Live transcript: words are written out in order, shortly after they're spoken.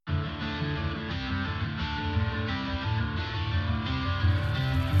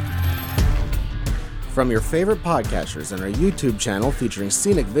From your favorite podcasters and our YouTube channel featuring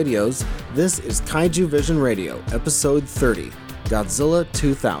scenic videos, this is Kaiju Vision Radio, Episode 30, Godzilla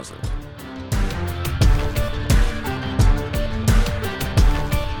 2000.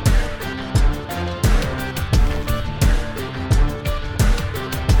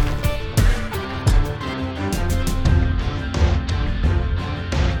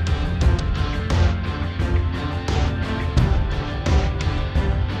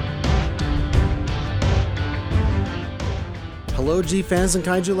 Hello G-fans and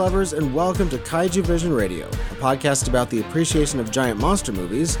kaiju lovers, and welcome to Kaiju Vision Radio, a podcast about the appreciation of giant monster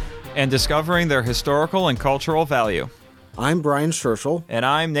movies and discovering their historical and cultural value. I'm Brian Scherschel. And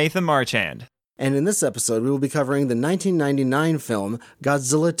I'm Nathan Marchand. And in this episode, we will be covering the 1999 film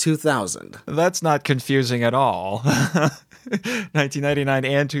Godzilla 2000. That's not confusing at all. 1999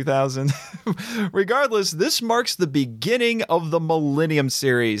 and 2000. Regardless, this marks the beginning of the Millennium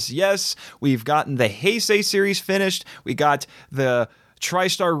series. Yes, we've gotten the Heisei series finished. We got the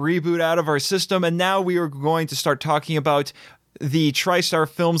TriStar reboot out of our system, and now we are going to start talking about the TriStar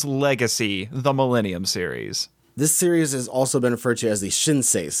Films legacy, the Millennium series. This series has also been referred to as the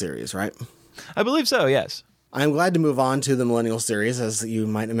Shinsei series, right? I believe so, yes. I'm glad to move on to the Millennial series, as you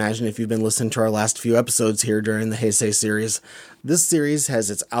might imagine if you've been listening to our last few episodes here during the Heisei series. This series has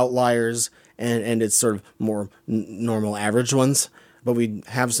its outliers and its sort of more normal average ones, but we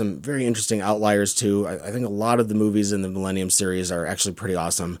have some very interesting outliers too. I think a lot of the movies in the Millennium series are actually pretty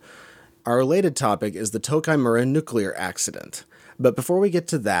awesome. Our related topic is the Tokaimura nuclear accident. But before we get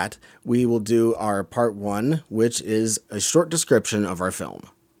to that, we will do our part one, which is a short description of our film.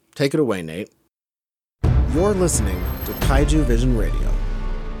 Take it away, Nate. You're listening to Kaiju Vision Radio.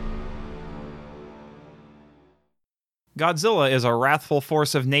 Godzilla is a wrathful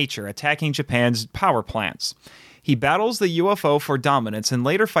force of nature attacking Japan's power plants. He battles the UFO for dominance and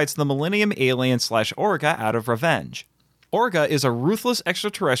later fights the Millennium alien /Orga out of revenge. Orga is a ruthless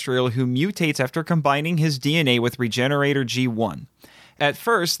extraterrestrial who mutates after combining his DNA with Regenerator G1. At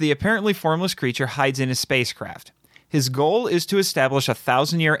first, the apparently formless creature hides in his spacecraft. His goal is to establish a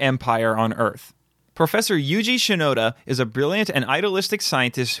 1,000-year empire on Earth. Professor Yuji Shinoda is a brilliant and idealistic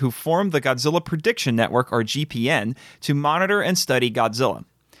scientist who formed the Godzilla Prediction Network, or GPN, to monitor and study Godzilla.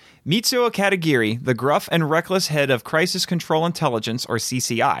 Mitsuo Katagiri, the gruff and reckless head of Crisis Control Intelligence, or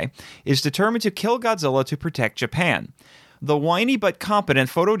CCI, is determined to kill Godzilla to protect Japan. The whiny but competent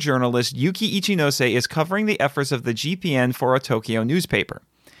photojournalist Yuki Ichinose is covering the efforts of the GPN for a Tokyo newspaper.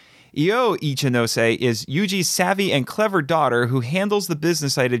 Io Ichinose is Yuji's savvy and clever daughter who handles the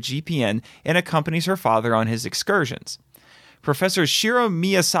business side of GPN and accompanies her father on his excursions. Professor Shiro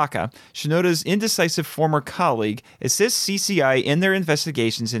Miyasaka, Shinoda's indecisive former colleague, assists CCI in their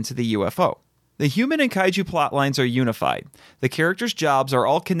investigations into the UFO. The human and kaiju plotlines are unified. The characters' jobs are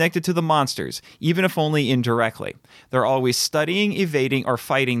all connected to the monsters, even if only indirectly. They're always studying, evading, or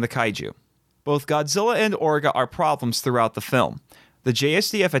fighting the kaiju. Both Godzilla and Orga are problems throughout the film. The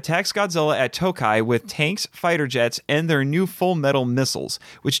JSDF attacks Godzilla at Tokai with tanks, fighter jets, and their new full metal missiles,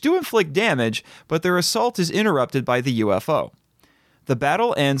 which do inflict damage, but their assault is interrupted by the UFO. The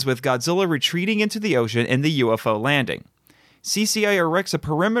battle ends with Godzilla retreating into the ocean and the UFO landing. CCI erects a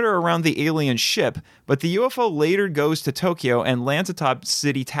perimeter around the alien ship, but the UFO later goes to Tokyo and lands atop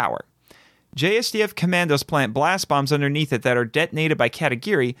City Tower. JSDF commandos plant blast bombs underneath it that are detonated by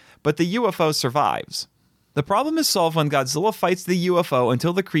Katagiri, but the UFO survives. The problem is solved when Godzilla fights the UFO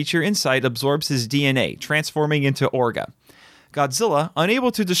until the creature inside absorbs his DNA, transforming into Orga. Godzilla,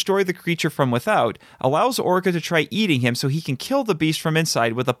 unable to destroy the creature from without, allows Orga to try eating him so he can kill the beast from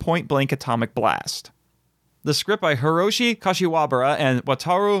inside with a point-blank atomic blast. The script by Hiroshi Kashiwabara and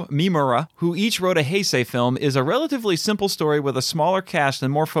Wataru Mimura, who each wrote a Heisei film, is a relatively simple story with a smaller cast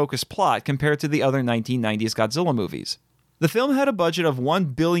and more focused plot compared to the other 1990s Godzilla movies. The film had a budget of 1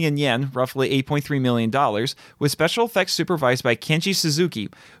 billion yen, roughly $8.3 million, with special effects supervised by Kenji Suzuki,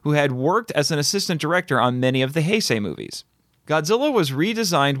 who had worked as an assistant director on many of the Heisei movies. Godzilla was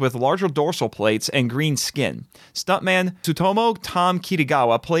redesigned with larger dorsal plates and green skin. Stuntman Tsutomu Tom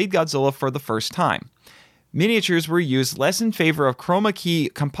Kitagawa played Godzilla for the first time. Miniatures were used less in favor of chroma key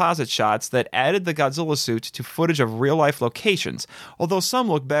composite shots that added the Godzilla suit to footage of real-life locations, although some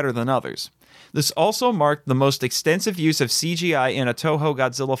look better than others. This also marked the most extensive use of CGI in a Toho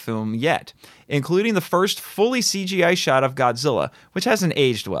Godzilla film yet, including the first fully CGI shot of Godzilla, which hasn't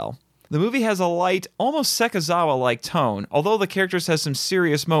aged well. The movie has a light, almost Sekizawa-like tone, although the characters have some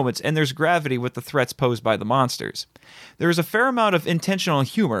serious moments and there's gravity with the threats posed by the monsters. There is a fair amount of intentional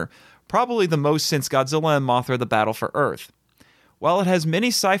humor, probably the most since Godzilla and Mothra: The Battle for Earth. While it has many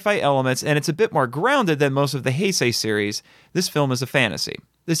sci-fi elements and it's a bit more grounded than most of the Heisei series, this film is a fantasy.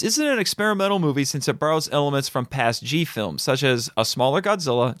 This isn't an experimental movie since it borrows elements from past G films, such as a smaller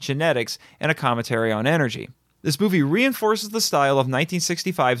Godzilla, genetics, and a commentary on energy. This movie reinforces the style of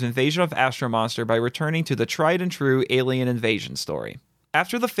 1965's Invasion of Astro Monster by returning to the tried and true alien invasion story.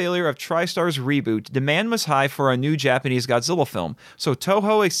 After the failure of TriStar's reboot, demand was high for a new Japanese Godzilla film, so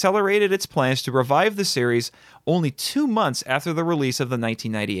Toho accelerated its plans to revive the series only 2 months after the release of the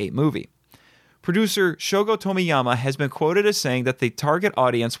 1998 movie. Producer Shogo Tomiyama has been quoted as saying that the target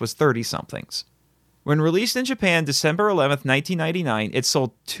audience was 30-somethings. When released in Japan December 11, 1999, it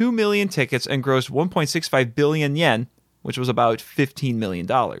sold 2 million tickets and grossed 1.65 billion yen, which was about $15 million,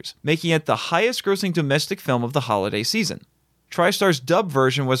 making it the highest-grossing domestic film of the holiday season. TriStar's dub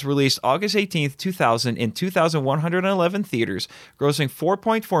version was released August 18, 2000 in 2,111 theaters, grossing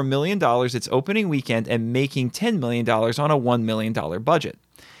 $4.4 million its opening weekend and making $10 million on a $1 million budget.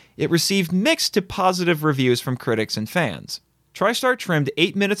 It received mixed to positive reviews from critics and fans. TriStar trimmed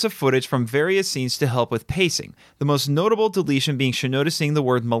 8 minutes of footage from various scenes to help with pacing, the most notable deletion being Shinoda seeing the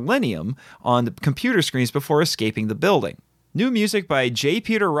word millennium on the computer screens before escaping the building. New music by J.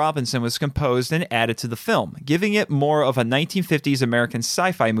 Peter Robinson was composed and added to the film, giving it more of a 1950s American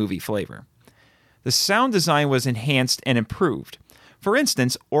sci-fi movie flavor. The sound design was enhanced and improved. For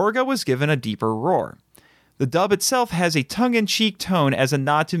instance, Orga was given a deeper roar. The dub itself has a tongue-in-cheek tone as a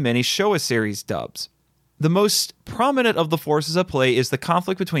nod to many Showa series dubs. The most prominent of the forces at play is the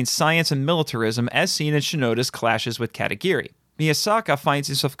conflict between science and militarism as seen in Shinoda's clashes with Katagiri. Miyasaka finds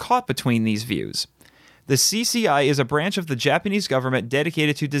himself caught between these views. The CCI is a branch of the Japanese government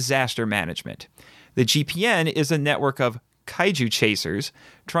dedicated to disaster management. The GPN is a network of kaiju chasers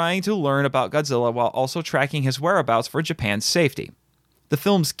trying to learn about Godzilla while also tracking his whereabouts for Japan's safety. The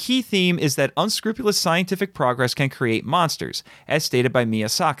film's key theme is that unscrupulous scientific progress can create monsters, as stated by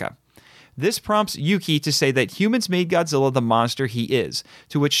Miyasaka. This prompts Yuki to say that humans made Godzilla the monster he is,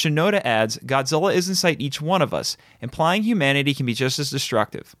 to which Shinoda adds, Godzilla is inside each one of us, implying humanity can be just as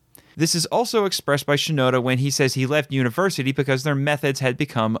destructive. This is also expressed by Shinoda when he says he left university because their methods had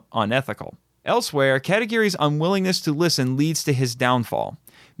become unethical. Elsewhere, Katagiri's unwillingness to listen leads to his downfall.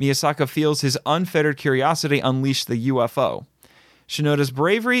 Miyasaka feels his unfettered curiosity unleashed the UFO. Shinoda's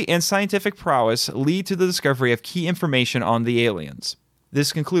bravery and scientific prowess lead to the discovery of key information on the aliens.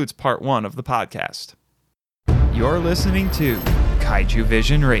 This concludes part 1 of the podcast. You're listening to Kaiju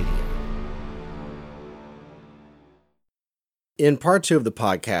Vision Radio. In part 2 of the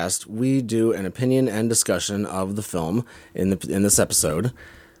podcast, we do an opinion and discussion of the film in this episode.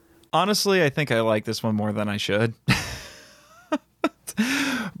 Honestly, I think I like this one more than I should.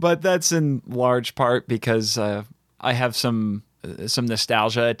 But that's in large part because I have some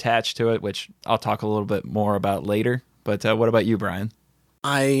nostalgia attached to it, which I'll talk a little bit more about later. But what about you, Brian?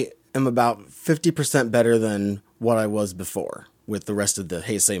 I am about 50% better than what I was before with the rest of the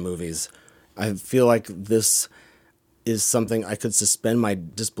Heisei movies. I feel like this is something I could suspend my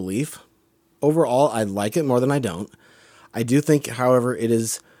disbelief. Overall, I like it more than I don't. I do think, however, it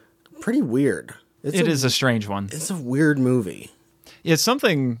is pretty weird. It is a strange one. It's a weird movie. It's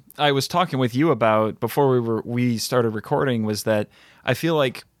something I was talking with you about before we started recording, was that I feel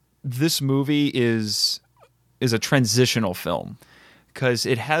like this movie is a transitional film because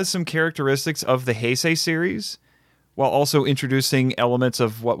it has some characteristics of the Heisei series while also introducing elements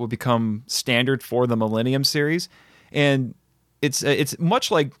of what would become standard for the Millennium series. And it's much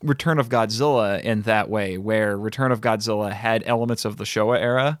like Return of Godzilla in that way, where Return of Godzilla had elements of the Showa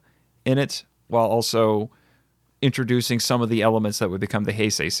era in it while also introducing some of the elements that would become the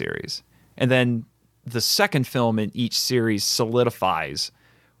Heisei series. And then the second film in each series solidifies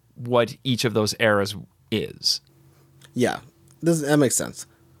what each of those eras is. Yeah, that makes sense.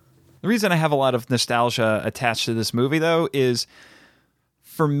 The reason I have a lot of nostalgia attached to this movie, though, is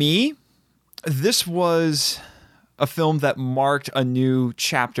for me, this was a film that marked a new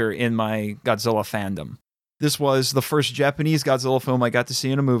chapter in my Godzilla fandom. This was the first Japanese Godzilla film I got to see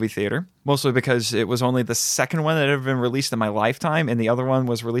in a movie theater, mostly because it was only the second one that had ever been released in my lifetime, and the other one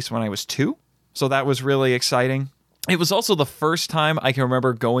was released when I was 2. So that was really exciting. It was also the first time I can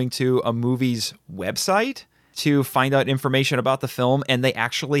remember going to a movie's website to find out information about the film, and they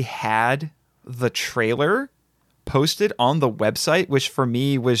actually had the trailer posted on the website, which for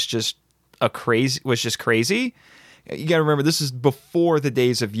me was just crazy. You got to remember, this is before the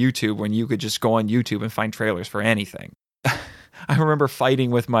days of YouTube when you could just go on YouTube and find trailers for anything. I remember fighting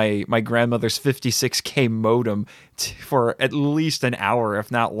with my grandmother's 56K modem for at least an hour,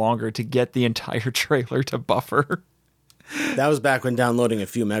 if not longer, to get the entire trailer to buffer. That was back when downloading a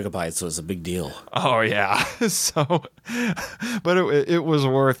few megabytes was a big deal. Oh yeah. So, but it was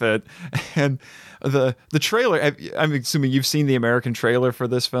worth it. And the trailer, I'm assuming you've seen the American trailer for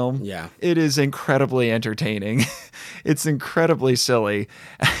this film. Yeah. It is incredibly entertaining. It's incredibly silly.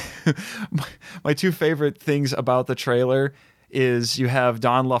 My two favorite things about the trailer is you have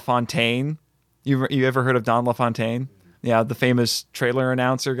Don LaFontaine. You ever heard of Don LaFontaine? Yeah, the famous trailer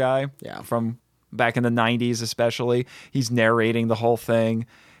announcer guy. Yeah. From back in the 90s especially. He's narrating the whole thing.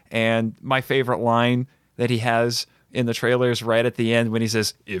 And my favorite line that he has in the trailer is right at the end when he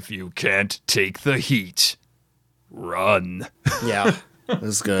says, "If you can't take the heat, run." Yeah,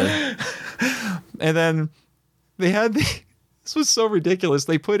 that's good. And then they had this was so ridiculous.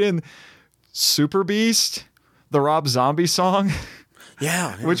 They put in Super Beast, the Rob Zombie song,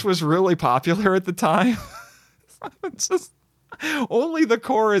 Yeah. which was really popular at the time. It's just only the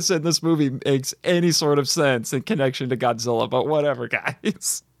chorus in this movie makes any sort of sense in connection to Godzilla, but whatever,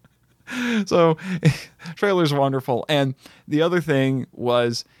 guys. So, trailer's wonderful. And the other thing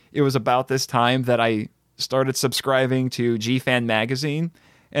was, it was about this time that I started subscribing to G-Fan magazine,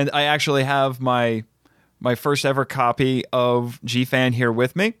 and I actually have my first ever copy of G-Fan here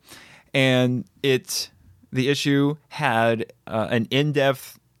with me, and the issue had an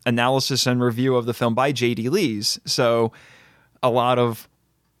in-depth analysis and review of the film by J.D. Lees. So a lot of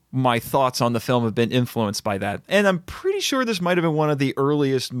my thoughts on the film have been influenced by that. And I'm pretty sure this might have been one of the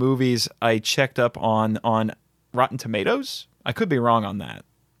earliest movies I checked up on Rotten Tomatoes. I could be wrong on that.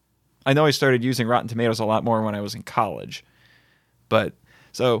 I know I started using Rotten Tomatoes a lot more when I was in college. But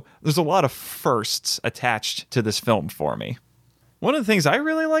so there's a lot of firsts attached to this film for me. One of the things I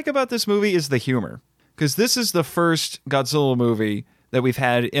really like about this movie is the humor, because this is the first Godzilla movie that we've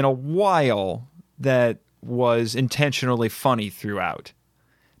had in a while that was intentionally funny throughout.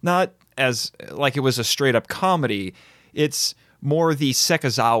 Not as like it was a straight up comedy. It's more the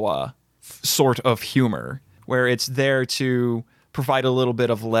Sekizawa sort of humor, where it's there to provide a little bit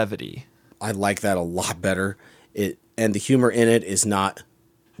of levity. I like that a lot better. And the humor in it is not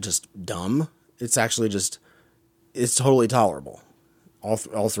just dumb. It's actually it's totally tolerable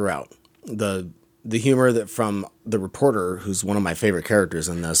all throughout. The humor that from the reporter, who's one of my favorite characters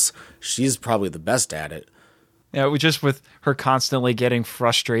in this, she's probably the best at it. Yeah, just with her constantly getting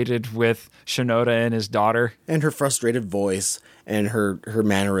frustrated with Shinoda and his daughter. And her frustrated voice and her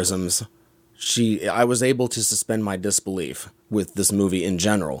mannerisms. I was able to suspend my disbelief with this movie in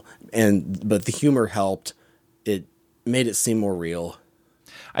general. But the humor helped. It made it seem more real.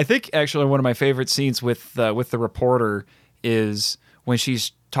 I think actually one of my favorite scenes with the reporter is when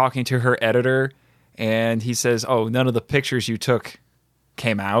she's talking to her editor and he says, "Oh, none of the pictures you took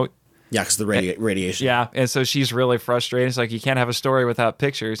came out." Yeah, because the radiation. Yeah, and so she's really frustrated. It's like, you can't have a story without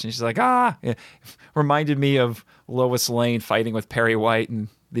pictures. And she's like, It reminded me of Lois Lane fighting with Perry White in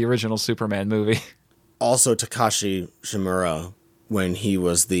the original Superman movie. Also, Takashi Shimura, when he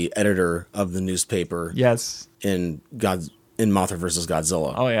was the editor of the newspaper. Yes. In Mothra vs.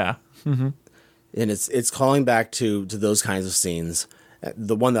 Godzilla. Oh, yeah. Mm-hmm. And it's calling back to those kinds of scenes.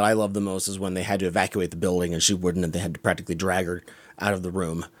 The one that I love the most is when they had to evacuate the building and she wouldn't, and they had to practically drag her out of the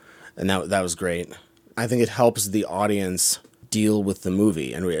room. And that was great. I think it helps the audience deal with the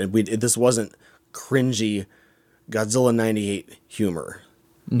movie. And this wasn't cringy Godzilla 98 humor.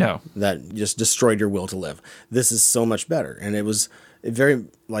 No. That just destroyed your will to live. This is so much better. And it was very,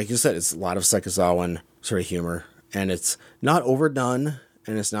 like you said, it's a lot of Sekizawan sort of humor. And it's not overdone.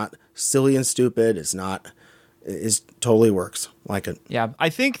 And it's not silly and stupid. It totally works. Like it. Yeah, I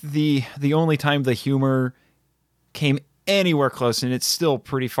think the only time the humor came anywhere close, and it's still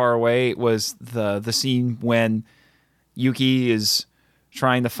pretty far away, was the scene when Yuki is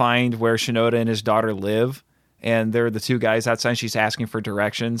trying to find where Shinoda and his daughter live, and they're the two guys outside, and she's asking for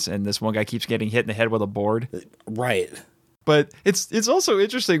directions, and this one guy keeps getting hit in the head with a board. Right. But it's also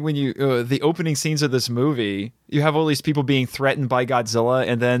interesting when you the opening scenes of this movie, you have all these people being threatened by Godzilla,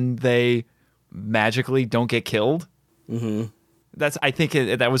 and then they magically don't get killed. Mm-hmm. I think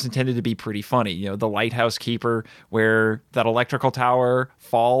that was intended to be pretty funny. You know, the lighthouse keeper, where that electrical tower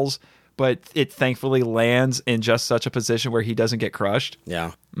falls, but it thankfully lands in just such a position where he doesn't get crushed.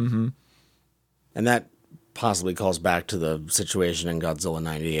 Yeah. Mm-hmm. And that possibly calls back to the situation in Godzilla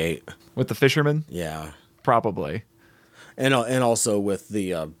 98. With the fisherman? Yeah. Probably. And also with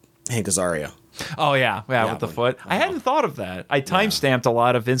the Hank Azaria. Oh, yeah, with the foot. I hadn't thought of that. I timestamped a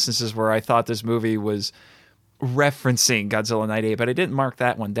lot of instances where I thought this movie was referencing Godzilla 98, but I didn't mark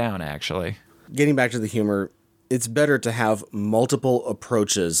that one down, actually. Getting back to the humor, it's better to have multiple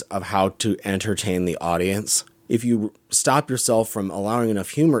approaches of how to entertain the audience. If you stop yourself from allowing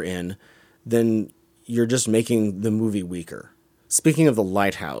enough humor in, then you're just making the movie weaker. Speaking of the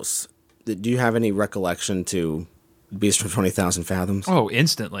lighthouse, do you have any recollection to Beast from 20,000 Fathoms? Oh,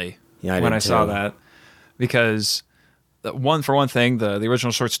 instantly. Yeah, when did I saw too. that, because for one thing, the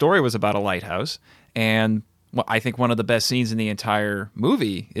original short story was about a lighthouse, and I think one of the best scenes in the entire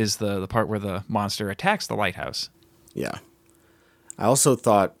movie is the part where the monster attacks the lighthouse. Yeah. I also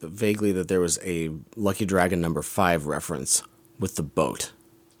thought vaguely that there was a Lucky Dragon number 5 reference with the boat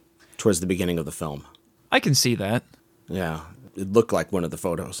towards the beginning of the film. I can see that. Yeah, it looked like one of the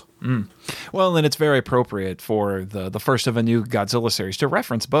photos. Well, and it's very appropriate for the first of a new Godzilla series to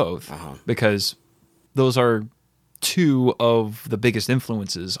reference both, because those are two of the biggest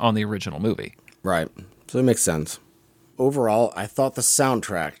influences on the original movie. Right. So it makes sense. Overall, I thought the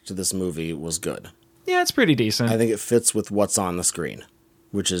soundtrack to this movie was good. Yeah, it's pretty decent. I think it fits with what's on the screen,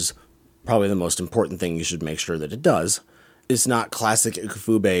 which is probably the most important thing you should make sure that it does. It's not classic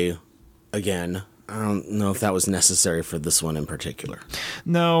Ikufube again. I don't know if that was necessary for this one in particular.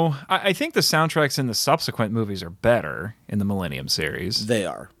 No, I think the soundtracks in the subsequent movies are better in the Millennium series. They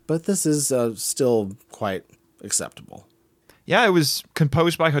are. But this is still quite acceptable. Yeah, it was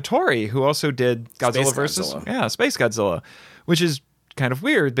composed by Hattori, who also did Godzilla Space versus Godzilla. Yeah, Space Godzilla, which is kind of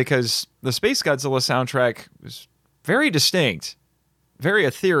weird because the Space Godzilla soundtrack is very distinct, very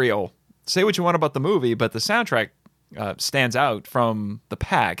ethereal. Say what you want about the movie, but the soundtrack stands out from the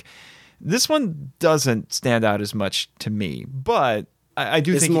pack. This one doesn't stand out as much to me, but I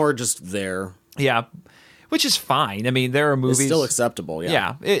do It's think more just there. yeah, which is fine. I mean, there are movies It's still acceptable, yeah.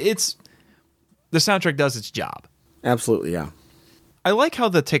 Yeah, it's the soundtrack does its job. Absolutely, yeah. I like how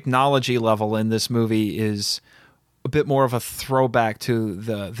the technology level in this movie is a bit more of a throwback to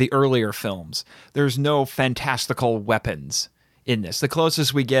the earlier films. There's no fantastical weapons in this. The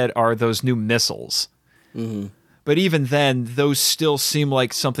closest we get are those new missiles. Mm-hmm. But even then, those still seem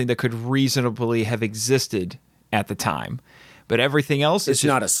like something that could reasonably have existed at the time. But everything else is It's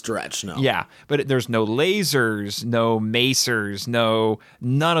not a stretch, no. yeah, but there's no lasers, no macers,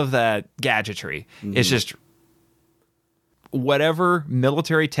 none of that gadgetry. Mm-hmm. It's just whatever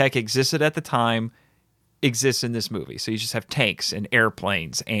military tech existed at the time exists in this movie. So you just have tanks and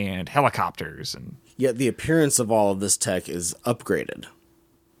airplanes and helicopters and Yet the appearance of all of this tech is upgraded.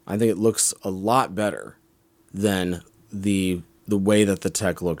 I think it looks a lot better than the way that the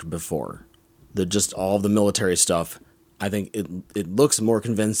tech looked before. Just all the military stuff. I think it looks more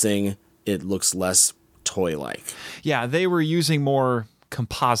convincing. It looks less toy-like. yeah, they were using more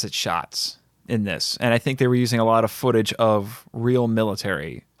composite shots in this. And I think they were using a lot of footage of real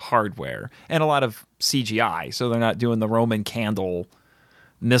military hardware and a lot of CGI. So they're not doing the Roman candle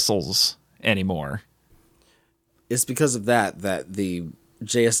missiles anymore. It's because of that the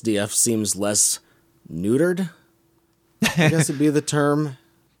JSDF seems less neutered, I guess would be the term.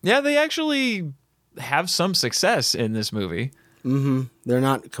 Yeah, they actually have some success in this movie. They're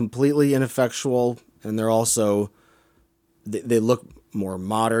not completely ineffectual, and they're also they look more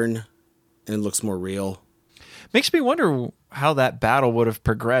modern and it looks more real. Makes me wonder how that battle would have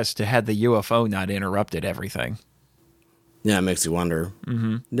progressed had the UFO not interrupted everything. Yeah, it makes you wonder.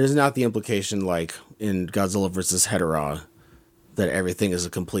 Mm-hmm. There's not the implication like in Godzilla vs. Hedorah that everything is a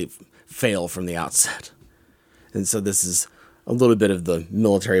complete fail from the outset. And so this is a little bit of the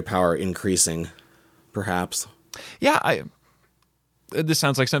military power increasing, perhaps. Yeah, this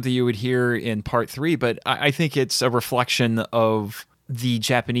sounds like something you would hear in part 3, but I think it's a reflection of the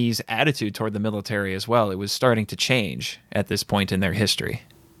Japanese attitude toward the military as well. It was starting to change at this point in their history.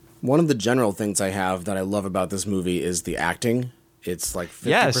 One of the general things I have that I love about this movie is the acting. It's like 50%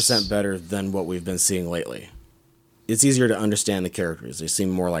 Yes. better than what we've been seeing lately. It's easier to understand the characters. They seem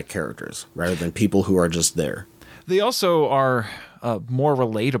more like characters rather than people who are just there. They also are more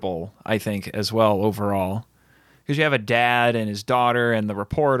relatable, I think, as well overall. Because you have a dad and his daughter and the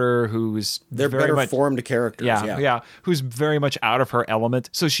reporter who's They're very better much, formed characters. yeah, who's very much out of her element.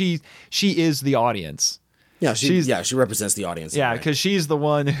 So she is the audience. Yeah, she represents the audience. Yeah, in a way. because she's the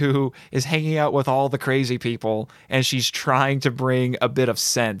one who is hanging out with all the crazy people, and she's trying to bring a bit of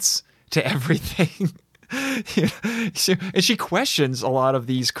sense to everything. You know, and she questions a lot of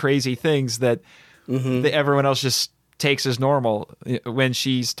these crazy things that everyone else just takes as normal. When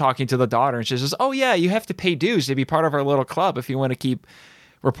she's talking to the daughter, and she says, "Oh yeah, you have to pay dues to be part of our little club if you want to keep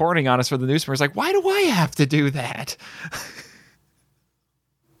reporting on us for the newspaper." It's like, why do I have to do that?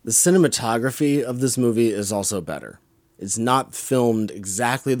 The cinematography of this movie is also better. It's not filmed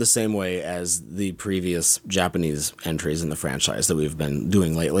exactly the same way as the previous Japanese entries in the franchise that we've been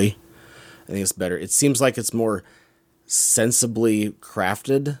doing lately. I think it's better. It seems like it's more sensibly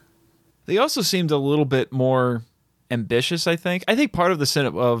crafted. They also seemed a little bit more ambitious, I think. I think part of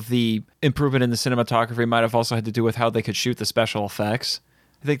the improvement in the cinematography might have also had to do with how they could shoot the special effects.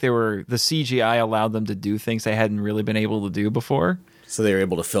 I think the CGI allowed them to do things they hadn't really been able to do before. So they were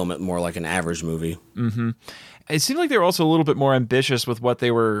able to film it more like an average movie. Mm-hmm. It seemed like they were also a little bit more ambitious with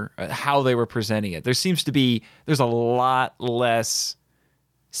how they were presenting it. There's a lot less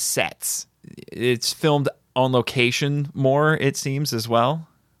sets. It's filmed on location more, it seems, as well.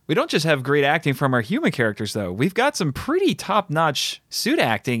 We don't just have great acting from our human characters, though. We've got some pretty top-notch suit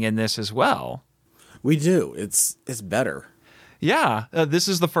acting in this as well. We do. It's better. Yeah, this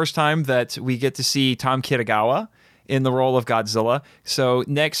is the first time that we get to see Tom Kitagawa in the role of Godzilla. So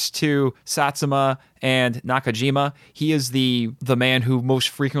next to Satsuma and Nakajima, he is the man who most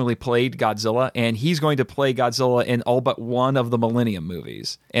frequently played Godzilla, and he's going to play Godzilla in all but one of the Millennium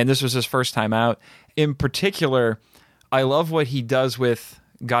movies. And this was his first time out. In particular, I love what he does with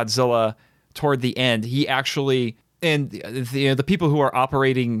Godzilla toward the end. He actually, and the people who are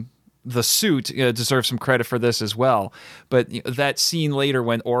operating the suit deserve some credit for this as well. But that scene later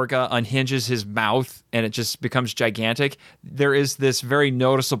when Orga unhinges his mouth and it just becomes gigantic, there is this very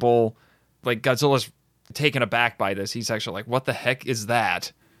noticeable, like, Godzilla's taken aback by this. He's actually like, what the heck is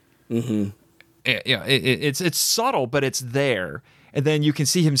that? Mm-hmm. It's subtle, but it's there. And then you can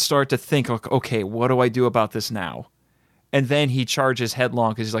see him start to think, like, okay, what do I do about this now? And then he charges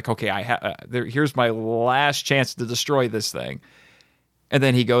headlong because he's like, okay, here's my last chance to destroy this thing. And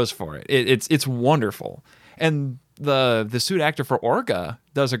then he goes for it. It's wonderful. And the suit actor for Orga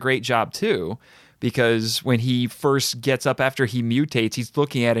does a great job too, because when he first gets up after he mutates, he's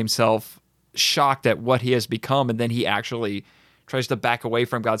looking at himself shocked at what he has become, and then he actually tries to back away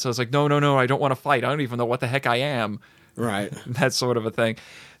from God. So it's like, no, I don't want to fight. I don't even know what the heck I am. Right. That sort of a thing.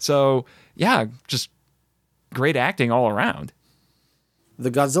 So, yeah, just great acting all around.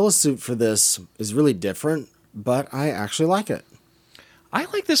 The Godzilla suit for this is really different, but I actually like it. I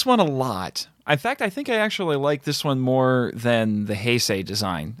like this one a lot. In fact, I think I actually like this one more than the Heisei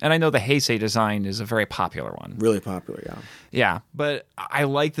design. And I know the Heisei design is a very popular one. Really popular, yeah. Yeah, but I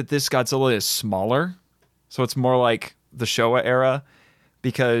like that this Godzilla is smaller. So it's more like the Showa era.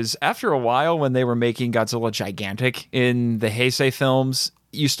 Because after a while, when they were making Godzilla gigantic in the Heisei films,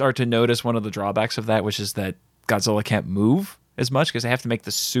 you start to notice one of the drawbacks of that, which is that Godzilla can't move as much because they have to make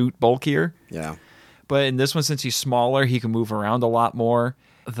the suit bulkier. Yeah. But in this one, since he's smaller, he can move around a lot more.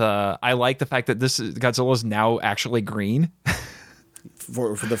 I like the fact that Godzilla is now actually green.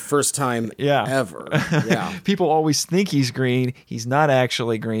 For the first time Yeah. ever. Yeah. People always think he's green. He's not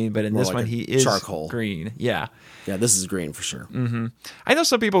actually green, but in More this like one, a he is charcoal. green. Yeah. Yeah, this is green for sure. Mm-hmm. I know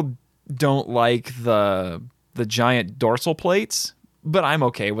some people don't like the giant dorsal plates, but I'm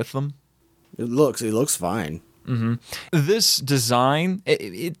okay with them. It looks fine. Mm-hmm. This design,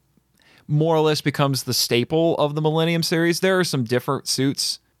 it more or less becomes the staple of the Millennium series. There are some different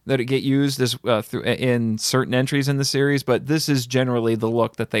suits that get used in certain entries in the series, but this is generally the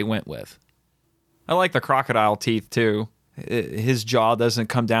look that they went with. I like the crocodile teeth too. His jaw doesn't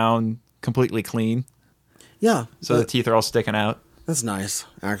come down completely clean. Yeah. So the teeth are all sticking out. That's nice,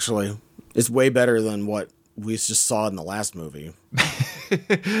 actually. It's way better than what we just saw in the last movie.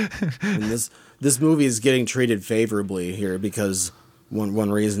 And this movie is getting treated favorably here because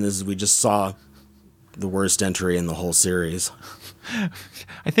one reason is we just saw the worst entry in the whole series.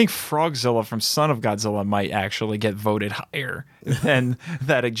 I think Frogzilla from Son of Godzilla might actually get voted higher than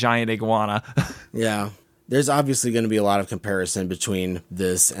that giant iguana. Yeah. There's obviously going to be a lot of comparison between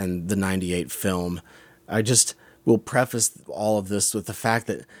this and the 98 film. I just will preface all of this with the fact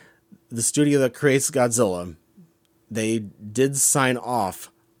that the studio that creates Godzilla, they did sign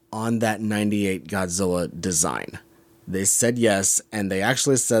off on that 98 Godzilla design. They said yes, and they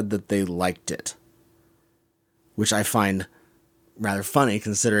actually said that they liked it, which I find rather funny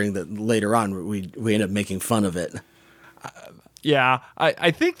considering that later on we end up making fun of it. Yeah,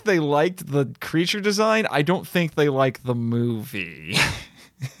 I think they liked the creature design. I don't think they liked the movie.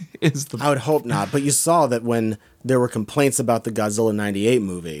 I would hope not, but you saw that when there were complaints about the Godzilla 98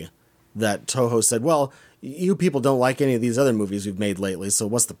 movie, that Toho said, well, you people don't like any of these other movies we've made lately, so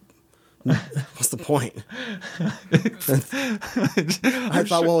what's the point? I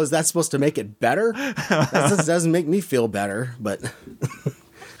thought, well, is that supposed to make it better? That doesn't make me feel better, but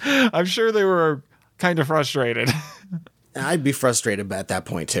I'm sure they were kind of frustrated. I'd be frustrated at that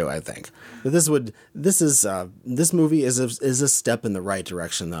point too, I think. But this movie is a step in the right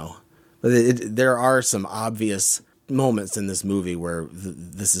direction, though. There are some obvious moments in this movie where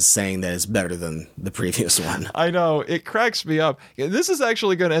this is saying that it's better than the previous one. I know, it cracks me up. This is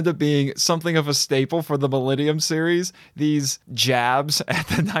actually going to end up being something of a staple for the Millennium series. These jabs at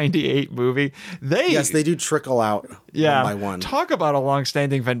the 98 movie. Yes, they do trickle out one by one. Talk about a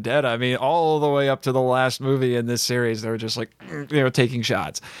long-standing vendetta. I mean, all the way up to the last movie in this series, they're just like, taking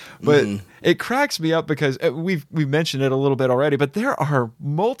shots. But it cracks me up because we've mentioned it a little bit already, but there are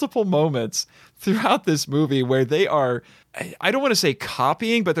multiple moments throughout this movie where they are, I don't want to say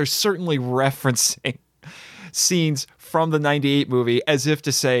copying, but they're certainly referencing scenes from the 98 movie as if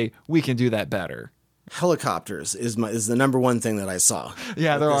to say, we can do that better. Helicopters is the number one thing that I saw.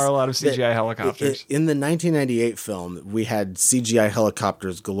 Yeah, there are a lot of CGI helicopters. In the 1998 film, we had CGI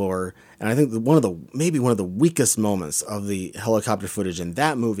helicopters galore, and I think maybe one of the weakest moments of the helicopter footage in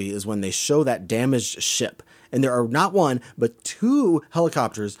that movie is when they show that damaged ship, and there are not one but two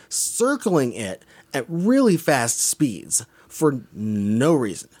helicopters circling it at really fast speeds for no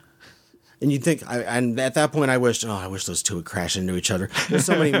reason. And you'd think, and at that point I wish those two would crash into each other. There's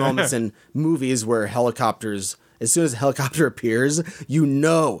so many moments in movies where helicopters, as soon as a helicopter appears,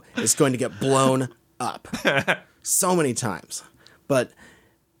 it's going to get blown up. So many times. But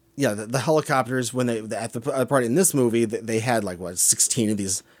yeah, the helicopters, when at the party in this movie, they had 16 of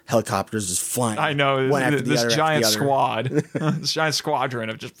these helicopters just flying. I know, one after this the other, giant squad, this giant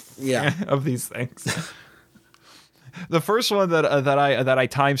squadron of just of these things. The first one that I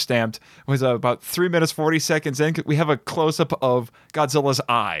timestamped was about 3 minutes 40 seconds in. We have a close up of Godzilla's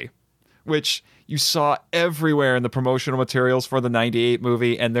eye, which you saw everywhere in the promotional materials for the 98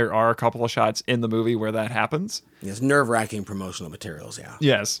 movie, and there are a couple of shots in the movie where that happens. Yes, nerve-wracking promotional materials, yeah.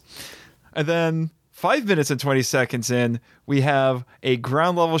 Yes. And then 5 minutes and 20 seconds in, we have a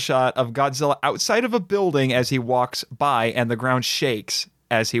ground level shot of Godzilla outside of a building as he walks by, and the ground shakes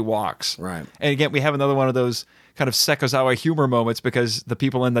as he walks. Right. And again, we have another one of those kind of Sekozawa humor moments because the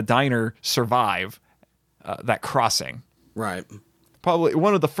people in the diner survive that crossing. Right. Probably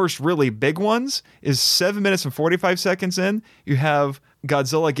one of the first really big ones is 7 minutes and 45 seconds in. You have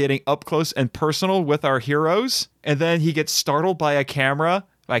Godzilla getting up close and personal with our heroes, and then he gets startled by a camera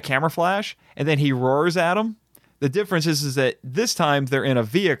flash, and then he roars at him. The difference is that this time they're in a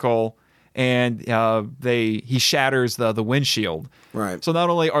vehicle, and he shatters the windshield. Right. So not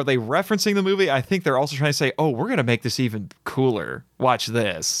only are they referencing the movie, I think they're also trying to say, oh, we're going to make this even cooler. Watch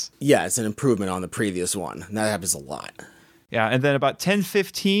this. Yeah, it's an improvement on the previous one. And that happens a lot. Yeah, and then about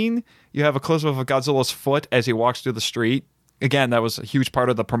 10:15, you have a close-up of Godzilla's foot as he walks through the street. Again, that was a huge part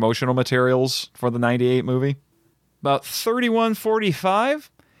of the promotional materials for the 98 movie. About 31:45,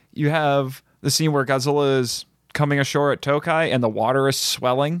 you have the scene where Godzilla is coming ashore at Tokai and the water is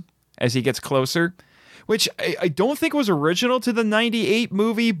swelling as he gets closer, which I don't think was original to the 98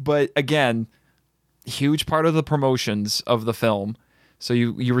 movie, but again, huge part of the promotions of the film. So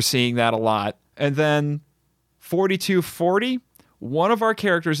you were seeing that a lot. And then 42:40, one of our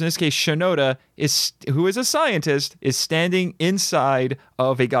characters, in this case Shinoda, who is a scientist, is standing inside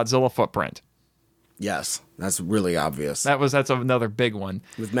of a Godzilla footprint. Yes, that's really obvious. That's another big one.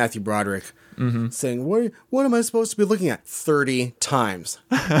 With Matthew Broderick saying, what am I supposed to be looking at? 30 times.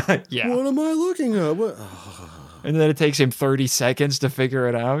 Yeah. What am I looking at? And then it takes him 30 seconds to figure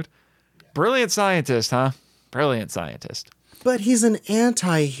it out. Brilliant scientist, huh? Brilliant scientist. But he's an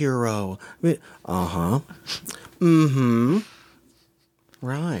anti-hero.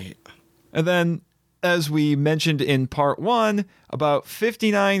 Right. And then, as we mentioned in part 1, about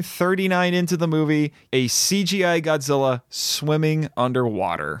 59:39 into the movie, a CGI Godzilla swimming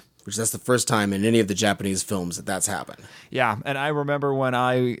underwater. Which that's the first time in any of the Japanese films that's happened. Yeah, and I remember when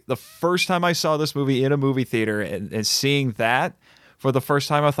the first time I saw this movie in a movie theater and seeing that for the first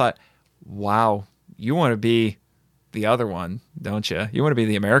time, I thought, wow, you want to be the other one, don't you? You want to be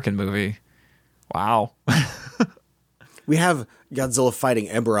the American movie. Wow. We have Godzilla fighting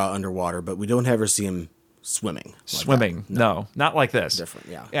Ebirah underwater, but we don't ever see him swimming. No, not like this. Different,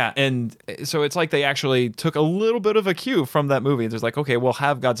 yeah. Yeah, and so it's like they actually took a little bit of a cue from that movie. There's like, okay, we'll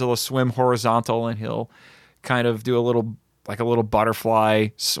have Godzilla swim horizontal, and he'll kind of do a little butterfly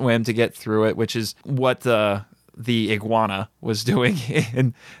swim to get through it, which is what the iguana was doing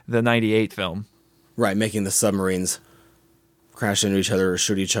in the 98 film. Right, making the submarines crash into each other or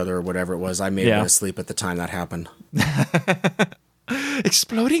shoot each other or whatever it was. I may have been asleep at the time that happened.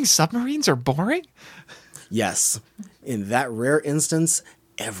 Exploding submarines are boring? Yes. In that rare instance,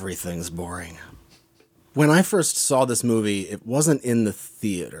 everything's boring. When I first saw this movie, it wasn't in the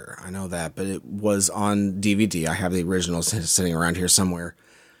theater. I know that, but it was on DVD. I have the original sitting around here somewhere.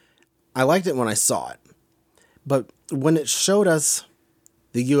 I liked it when I saw it. But when it showed us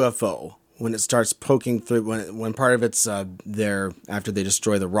the UFO, when it starts poking through, when part of it's there after they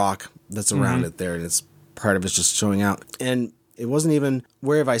destroy the rock that's around it there, and it's part of it's just showing out. And it wasn't even,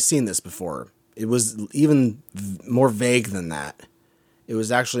 where have I seen this before? It was even more vague than that. It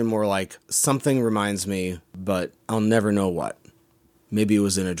was actually more like, something reminds me, but I'll never know what. Maybe it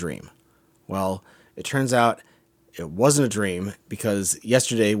was in a dream. Well, it turns out it wasn't a dream, because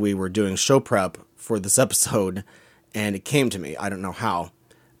yesterday we were doing show prep for this episode, and it came to me. I don't know how,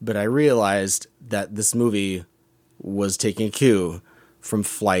 but I realized that this movie was taking a cue from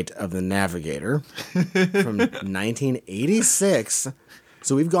Flight of the Navigator from 1986.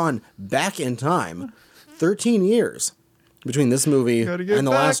 So we've gone back in time 13 years between this movie and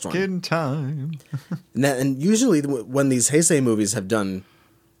the last one. In time. And usually when these Heisei movies have done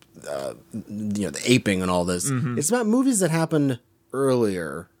the aping and all this, it's about movies that happened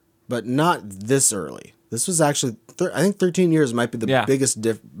earlier, but not this early. This was actually, I think 13 years might be the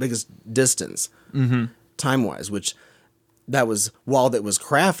biggest distance time-wise, which that was, while that was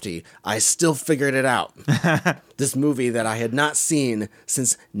crafty, I still figured it out. This movie that I had not seen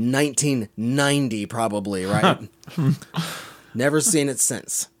since 1990, probably, right? Never seen it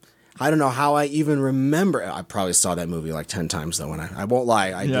since. I don't know how I even remember. I probably saw that movie like 10 times though. And I won't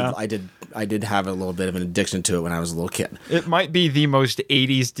lie, I did have a little bit of an addiction to it when I was a little kid. It might be the most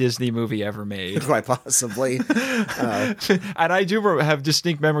 80s Disney movie ever made. Quite possibly. And I do have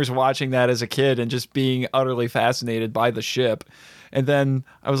distinct memories watching that as a kid and just being utterly fascinated by the ship. And then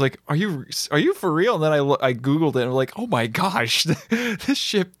I was like, "Are you for real?" And then I Googled it and I'm like, "Oh my gosh, this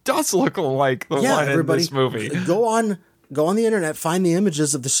ship does look like the one in this movie." Go on the internet, find the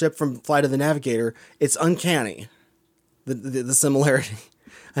images of the ship from Flight of the Navigator. It's uncanny, the similarity.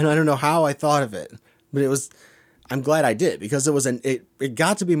 And I don't know how I thought of it, but I'm glad I did, because it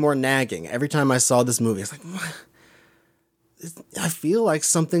got to be more nagging. Every time I saw this movie, I was like, what? I feel like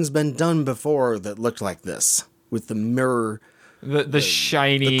something's been done before that looked like this, with the mirror. The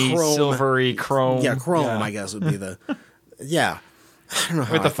shiny, chrome, silvery chrome. Yeah, chrome, I guess would be the... Yeah. I don't know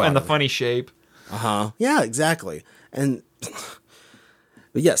how and the funny shape. Uh-huh. Yeah, exactly. And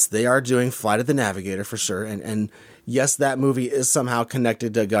but yes, they are doing Flight of the Navigator for sure. And yes, that movie is somehow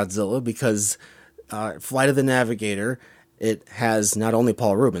connected to Godzilla, because Flight of the Navigator, it has not only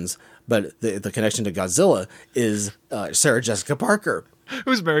Paul Rubens, but the connection to Godzilla is Sarah Jessica Parker,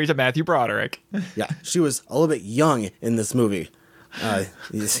 who's married to Matthew Broderick. Yeah, she was a little bit young in this movie.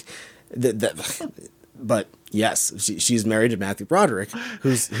 But yes, she's married to Matthew Broderick,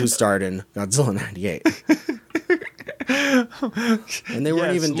 who starred in Godzilla '98. And they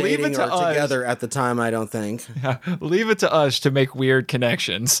weren't even dating or together at the time, I don't think. Yeah, leave it to us to make weird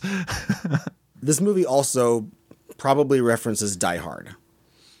connections. This movie also probably references Die Hard.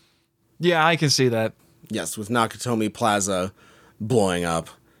 Yeah, I can see that. Yes, with Nakatomi Plaza blowing up,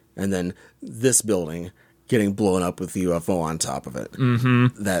 and then this building getting blown up with the UFO on top of it.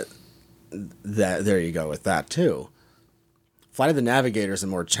 Mm-hmm. That there you go with that too. Flight of the Navigator is a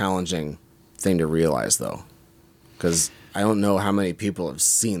more challenging thing to realize, though, because I don't know how many people have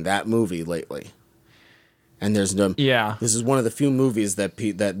seen that movie lately. And there's no. Yeah. This is one of the few movies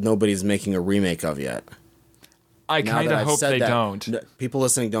that nobody's making a remake of yet. I kind of hope they don't. People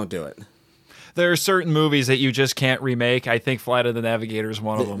listening, don't do it. There are certain movies that you just can't remake. I think Flight of the Navigator is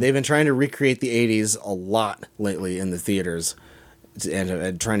one of them. They've been trying to recreate the 80s a lot lately in the theaters,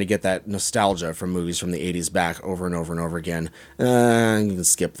 and trying to get that nostalgia from movies from the 80s back over and over and over again. You can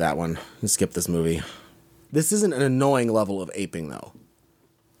skip that one. You can skip this movie. This isn't an annoying level of aping, though.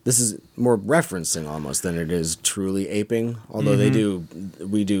 This is more referencing almost than it is truly aping. Although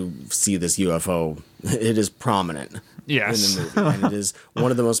we do see this UFO. It is prominent in the movie. And it is one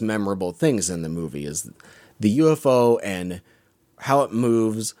of the most memorable things in the movie is the UFO and how it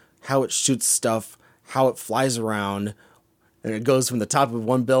moves, how it shoots stuff, how it flies around. And it goes from the top of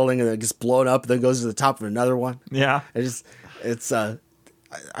one building and then it gets blown up, and then goes to the top of another one. Yeah.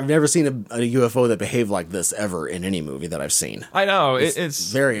 I've never seen a UFO that behaved like this ever in any movie that I've seen. I know.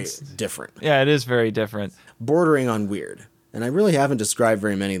 It's very different. Yeah, it is very different. Bordering on weird. And I really haven't described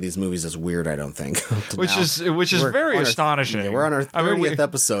very many of these movies as weird, I don't think. Which is very astonishing. We're on our 30th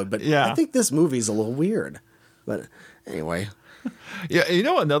episode, but yeah. I think this movie's a little weird. But anyway. Yeah,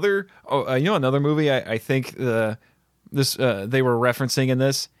 another movie I think they were referencing in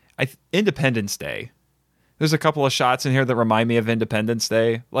this, Independence Day. There's a couple of shots in here that remind me of Independence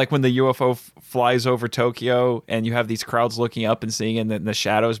Day, like when the UFO flies over Tokyo and you have these crowds looking up and seeing, and then the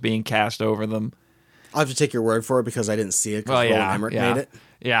shadows being cast over them. I'll have to take your word for it because I didn't see it because Roland Emmerich made it.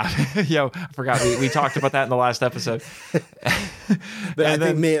 Yeah. I forgot. We talked about that in the last episode.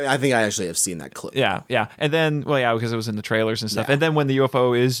 I think I actually have seen that clip. Yeah. And then, because it was in the trailers and stuff. Yeah. And then when the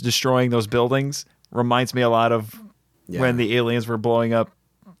UFO is destroying those buildings, reminds me a lot of when the aliens were blowing up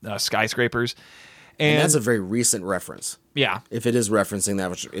skyscrapers. And that's a very recent reference. Yeah. If it is referencing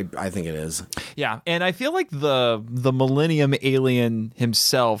that, which I think it is. Yeah. And I feel like the Millennium Alien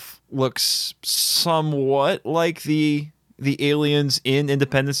himself looks somewhat like the aliens in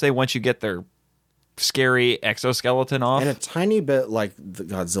Independence Day once you get their scary exoskeleton off. And a tiny bit like the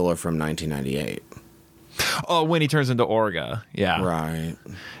Godzilla from 1998. Oh, when he turns into Orga. Yeah. Right.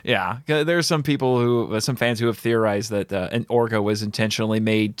 Yeah. There's some fans who have theorized that an Orga was intentionally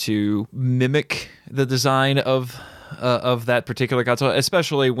made to mimic the design of that particular Godzilla,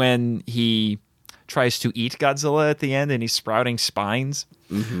 especially when he tries to eat Godzilla at the end and he's sprouting spines.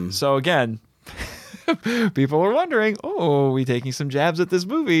 Mm-hmm. So again, people are wondering, are we taking some jabs at this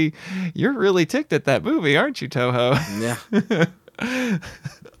movie? You're really ticked at that movie, aren't you, Toho? Yeah.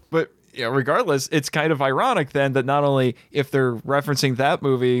 But regardless, it's kind of ironic then that not only if they're referencing that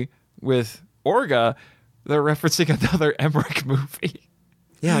movie with Orga, they're referencing another Emmerich movie.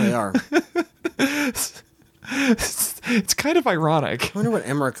 Yeah, they are. It's kind of ironic. I wonder what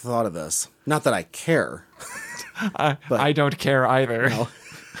Emmerich thought of this. Not that I care. I don't care either. No.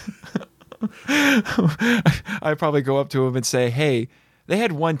 I'd probably go up to him and say, hey, they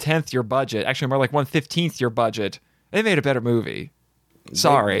had 1/10 your budget. Actually, more like 1/15 your budget. They made a better movie.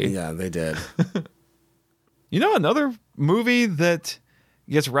 Sorry. They did. You know another movie that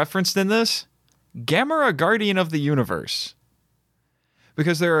gets referenced in this? Gamera Guardian of the Universe.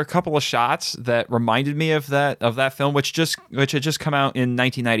 Because there are a couple of shots that reminded me of that film, which had just come out in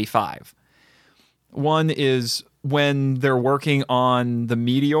 1995. One is when they're working on the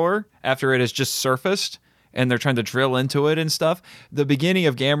meteor after it has just surfaced and they're trying to drill into it and stuff. The beginning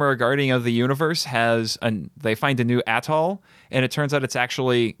of Gamera Guardian of the Universe they find a new atoll, and it turns out it's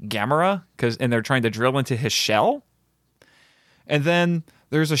actually Gamera, and they're trying to drill into his shell. And then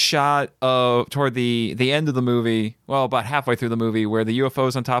there's a shot toward the end of the movie, well, about halfway through the movie, where the UFO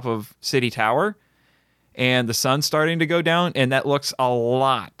is on top of City Tower, and the sun's starting to go down, and that looks a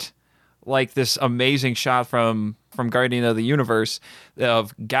lot like this amazing shot from Guardian of the Universe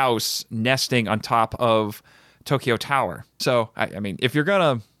of Gauss nesting on top of Tokyo Tower. So, I mean, if you're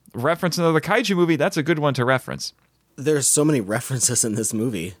going to reference another kaiju movie, that's a good one to reference. There's so many references in this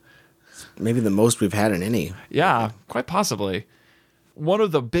movie. Maybe the most we've had in any. Yeah, quite possibly. One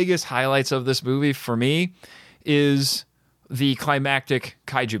of the biggest highlights of this movie for me is the climactic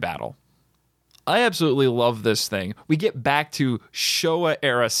kaiju battle. I absolutely love this thing. We get back to Showa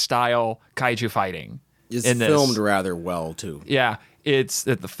era style kaiju fighting. It's filmed rather well too. Yeah,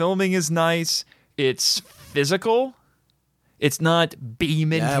 the filming is nice. It's physical. It's not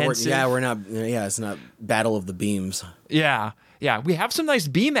beam intensive. It's not Battle of the Beams. Yeah. We have some nice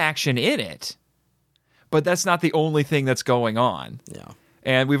beam action in it, but that's not the only thing that's going on. Yeah.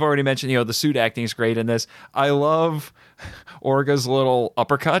 And we've already mentioned, the suit acting is great in this. I love Orga's little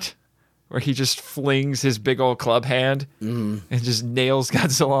uppercut, where he just flings his big old club hand and just nails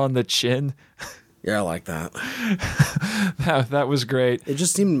Godzilla on the chin. Yeah, I like that. That was great. It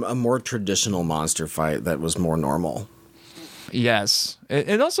just seemed a more traditional monster fight that was more normal. Yes,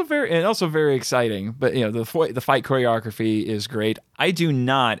 and also very exciting. But the fight choreography is great. I do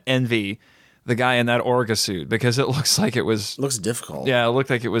not envy the guy in that Orga suit because it looks like it was difficult. Yeah, it looked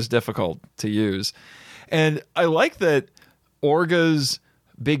like it was difficult to use, and I like that Orga's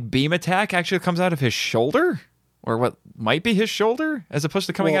big beam attack actually comes out of his shoulder, or what might be his shoulder, as opposed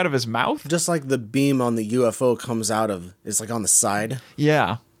to coming out of his mouth. Just like the beam on the UFO comes out of, it's like on the side.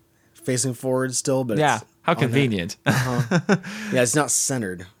 Yeah. Facing forward still, but yeah. How convenient. Yeah, it's not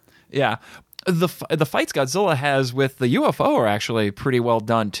centered. Yeah. The fights Godzilla has with the UFO are actually pretty well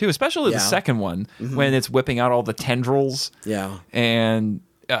done too, especially the second one when it's whipping out all the tendrils. Yeah. And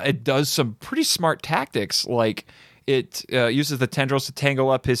it does some pretty smart tactics, like it uses the tendrils to tangle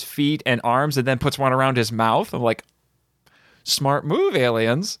up his feet and arms and then puts one around his mouth. I'm like, smart move,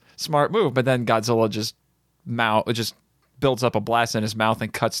 aliens. Smart move. But then Godzilla just builds up a blast in his mouth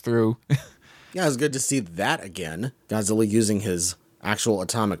and cuts through. Yeah, it was good to see that again. Godzilla using his actual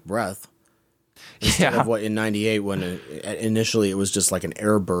atomic breath. Instead of what in 98 when initially it was just like an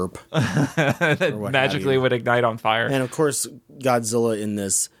air burp. that magically would ignite on fire. And of course, Godzilla in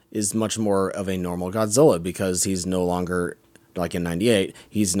this is much more of a normal Godzilla because he's no longer, like in 98,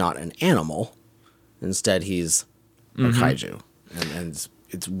 he's not an animal. Instead, he's a kaiju. And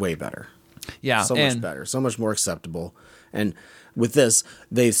it's way better. Yeah. So much better. So much more acceptable. And with this,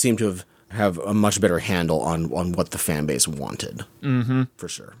 they seem to have have a much better handle on what the fan base wanted. Mm-hmm. For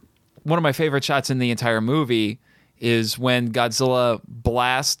sure. One of my favorite shots in the entire movie is when Godzilla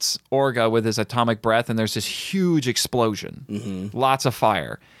blasts Orga with his atomic breath, and there's this huge explosion. Lots of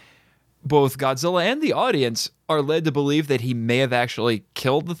fire. Both Godzilla and the audience are led to believe that he may have actually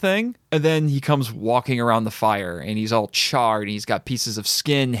killed the thing, and then he comes walking around the fire, and he's all charred, and he's got pieces of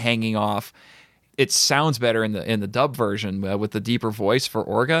skin hanging off. It sounds better in the dub version with the deeper voice for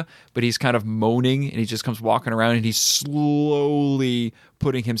Orga, but he's kind of moaning, and he just comes walking around, and he's slowly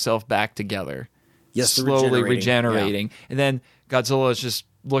putting himself back together. Yes, slowly regenerating. Yeah. And then Godzilla just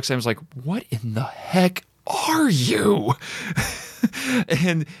looks at him and is like, what in the heck are you?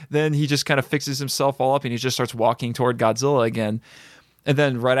 And then he just kind of fixes himself all up, and he just starts walking toward Godzilla again. And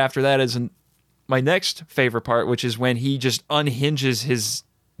then right after that is my next favorite part, which is when he just unhinges his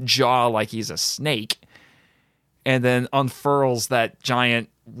jaw like he's a snake and then unfurls that giant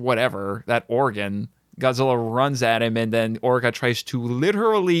whatever, that organ. Godzilla runs at him, and then Orga tries to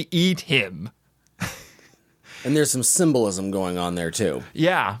literally eat him. And there's some symbolism going on there, too.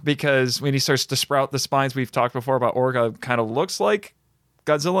 Yeah, because when he starts to sprout the spines, we've talked before about Orga kind of looks like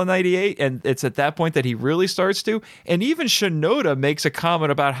Godzilla 98, and it's at that point that he really starts to. And even Shinoda makes a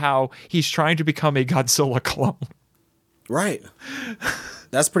comment about how he's trying to become a Godzilla clone. Right.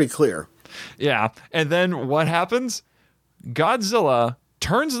 That's pretty clear. Yeah. And then what happens? Godzilla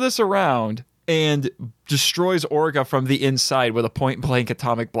turns this around and destroys Orga from the inside with a point-blank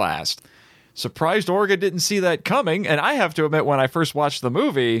atomic blast. Surprised Orga didn't see that coming, and I have to admit, when I first watched the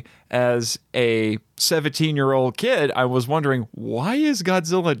movie as a 17-year-old kid, I was wondering, why is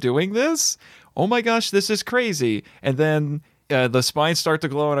Godzilla doing this? Oh my gosh, this is crazy. And then the spines start to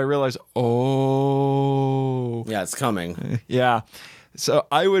glow, and I realize, oh. Yeah, it's coming. Yeah. So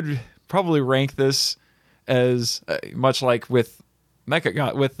I would probably rank this as, much like with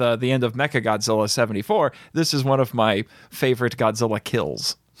the end of Mechagodzilla 74, this is one of my favorite Godzilla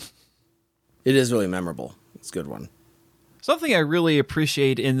kills. It is really memorable. It's a good one. Something I really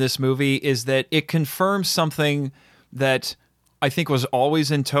appreciate in this movie is that it confirms something that I think was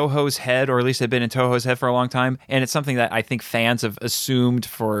always in Toho's head, or at least had been in Toho's head for a long time, and it's something that I think fans have assumed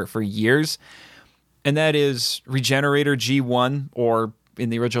for years, and that is Regenerator G1, or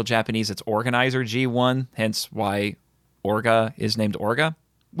in the original Japanese, it's Organizer G1, hence why Orga is named Orga,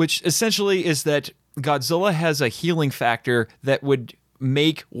 which essentially is that Godzilla has a healing factor that would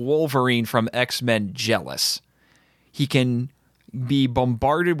make Wolverine from X-Men jealous. He can be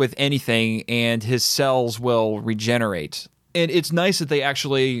bombarded with anything and his cells will regenerate. And it's nice that they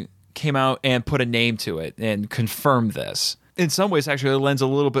actually came out and put a name to it and confirmed this. In some ways, actually, it lends a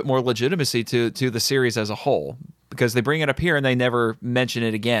little bit more legitimacy to the series as a whole, because they bring it up here and they never mention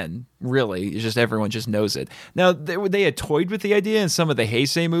it again. Really, it's just everyone just knows it. Now, they had toyed with the idea in some of the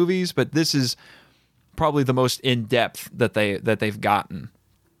Heisei movies, but this is probably the most in-depth that they've gotten.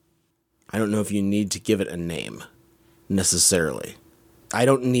 I don't know if you need to give it a name, necessarily. I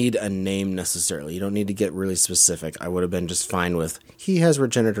don't need a name, necessarily. You don't need to get really specific. I would have been just fine with, he has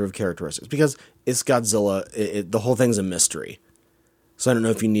regenerative characteristics, because it's Godzilla. The whole thing's a mystery. So I don't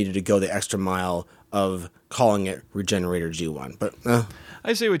know if you needed to go the extra mile of calling it Regenerator G1, but...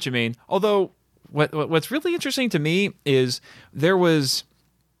 I see what you mean. Although, what's really interesting to me is there was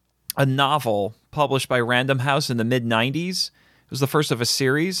a novel published by Random House in the mid-90s. It was the first of a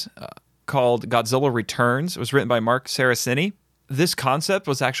series called Godzilla Returns. It was written by Mark Saraceni. This concept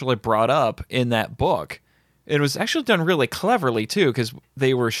was actually brought up in that book. It was actually done really cleverly, too, because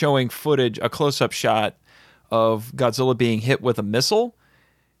they were showing footage, a close-up shot of Godzilla being hit with a missile,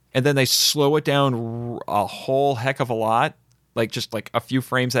 and then they slow it down a whole heck of a lot, just a few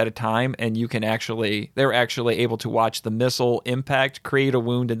frames at a time, and they're actually able to watch the missile impact, create a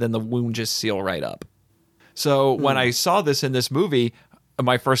wound, and then the wound just seal right up. So when I saw this in this movie,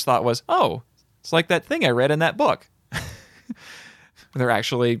 my first thought was, oh, it's like that thing I read in that book. They're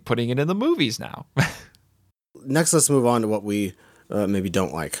actually putting it in the movies now. Next, let's move on to what we maybe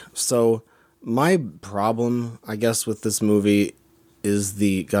don't like. So my problem, I guess, with this movie is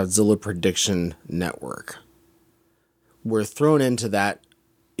the Godzilla Prediction Network. We're thrown into that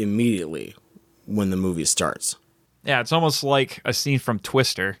immediately when the movie starts. Yeah, it's almost like a scene from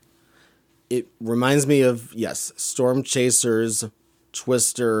Twister. It reminds me of, yes, Storm Chasers,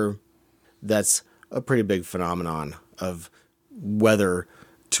 Twister. That's a pretty big phenomenon of weather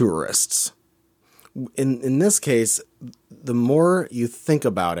tourists. In this case, the more you think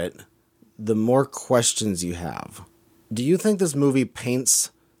about it, the more questions you have. Do you think this movie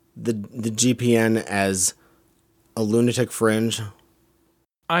paints the GPN as a lunatic fringe?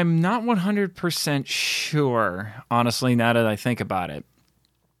 I'm not 100% sure, honestly, now that I think about it.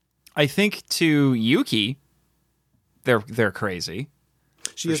 I think to Yuki, they're crazy.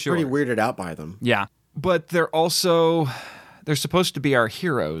 She is pretty weirded out by them. Yeah. But they're supposed to be our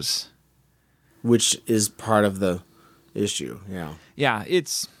heroes. Which is part of the issue, yeah. Yeah,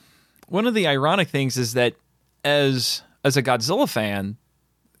 it's one of the ironic things is that as a Godzilla fan,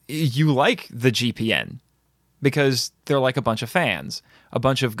 you like the GPN because they're like a bunch of fans, a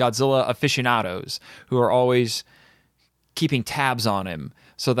bunch of Godzilla aficionados who are always keeping tabs on him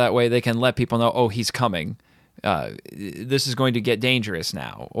so that way they can let people know, oh, he's coming. This is going to get dangerous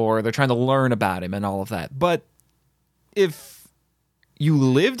now, or they're trying to learn about him and all of that. But if you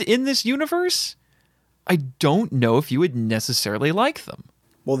lived in this universe, I don't know if you would necessarily like them.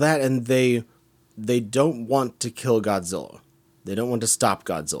 Well, that and they don't want to kill Godzilla. They don't want to stop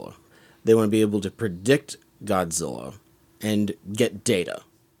Godzilla. They want to be able to predict Godzilla and get data.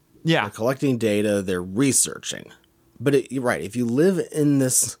 Yeah. They're collecting data, they're researching. But you're right, if you live in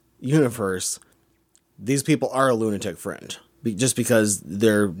this universe, these people are a lunatic fringe. Just because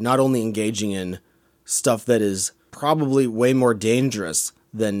they're not only engaging in stuff that is probably way more dangerous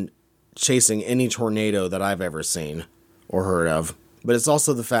than chasing any tornado that I've ever seen or heard of, but it's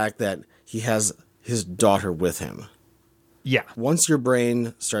also the fact that he has his daughter with him. Yeah. Once your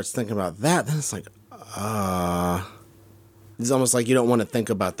brain starts thinking about that, then it's like, it's almost like you don't want to think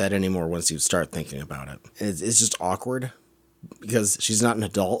about that anymore once you start thinking about it. It's just awkward because she's not an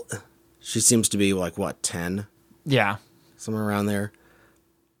adult. She seems to be like, what, 10? Yeah. Somewhere around there.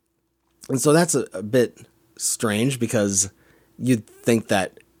 And so that's a bit strange because you'd think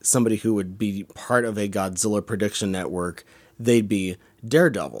that somebody who would be part of a Godzilla prediction network, they'd be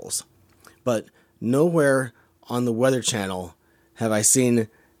daredevils. But nowhere on the Weather Channel have I seen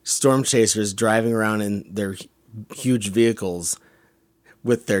storm chasers driving around in their huge vehicles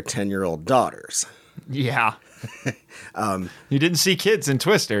with their 10-year-old daughters. Yeah. You didn't see kids in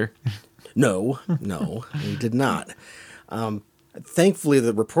Twister. No, he did not. Thankfully,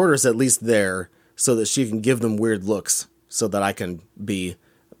 the reporter's at least there so that she can give them weird looks so that I can be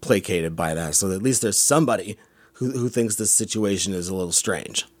placated by that. So that at least there's somebody who thinks this situation is a little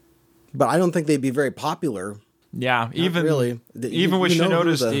strange. But I don't think they'd be very popular. Yeah, even really. Even with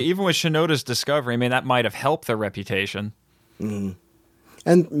Shinoda's discovery, I mean, that might have helped their reputation. Mm.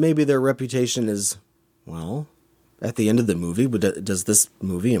 And maybe their reputation is, well, at the end of the movie, does this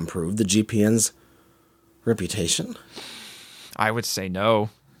movie improve the GPN's reputation? I would say no.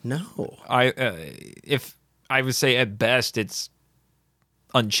 No. If I would say at best it's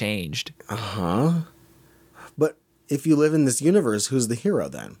unchanged. But if you live in this universe, who's the hero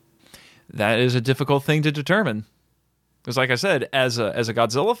then? That is a difficult thing to determine. Because, like I said, as a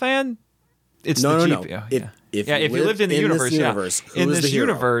Godzilla fan, it's no. If you lived in the universe, in this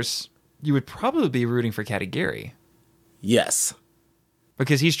universe, you would probably be rooting for Katagiri. Yes,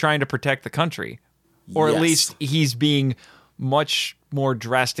 because he's trying to protect the country, or at least he's being much more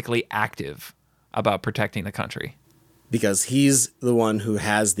drastically active about protecting the country. Because he's the one who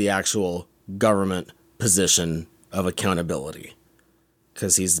has the actual government position of accountability.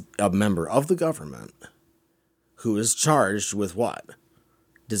 Because he's a member of the government who is charged with what?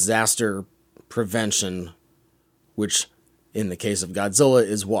 Disaster prevention, which in the case of Godzilla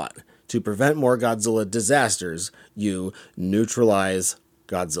is what? To prevent more Godzilla disasters, you neutralize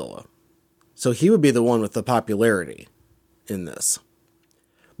Godzilla. So he would be the one with the popularity in this.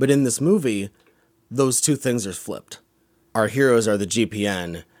 But in this movie, those two things are flipped. Our heroes are the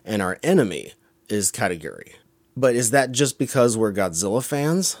GPN, and our enemy is Katagiri. But is that just because we're Godzilla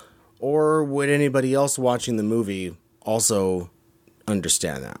fans? Or would anybody else watching the movie also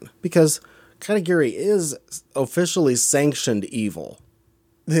understand that? Because Katagiri is officially sanctioned evil.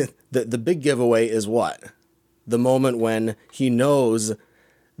 The big giveaway is what? The moment when he knows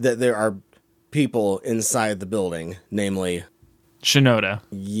that there are people inside the building, namely Shinoda.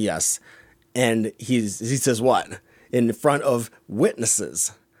 Yes. And he says what? In front of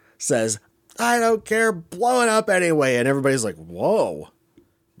witnesses. Says, I don't care, blow it up anyway. And everybody's like, whoa.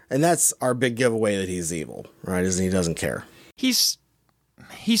 And that's our big giveaway that he's evil, right? Is he doesn't care. He's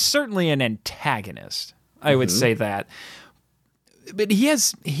certainly an antagonist. I would say that. But he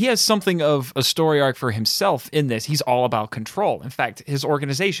has something of a story arc for himself in this. He's all about control. In fact, his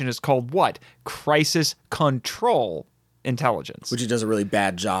organization is called what? Crisis Control Intelligence. Which he does a really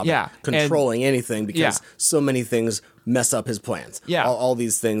bad job at controlling anything because so many things mess up his plans. Yeah. All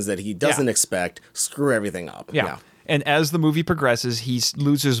these things that he doesn't expect screw everything up. Yeah. And as the movie progresses, he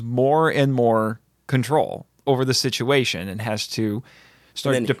loses more and more control over the situation and has to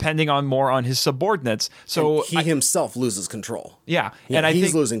start depending more on his subordinates. So he himself loses control. Yeah. And I think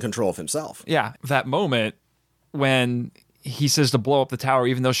he's losing control of himself. Yeah. That moment when he says to blow up the tower,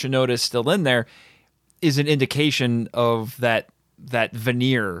 even though Shinoda is still in there, is an indication of that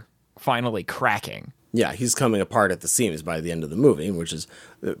veneer finally cracking. Yeah, he's coming apart at the seams by the end of the movie, which is,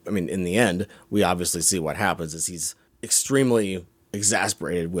 I mean, in the end, we obviously see what happens is he's extremely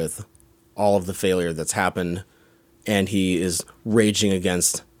exasperated with all of the failure that's happened, and he is raging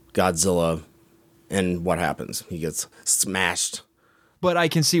against Godzilla, and what happens? He gets smashed. But I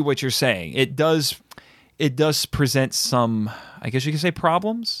can see what you're saying. It does present some, I guess you could say,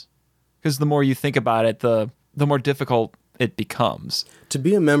 problems, because the more you think about it, the more difficult it becomes. To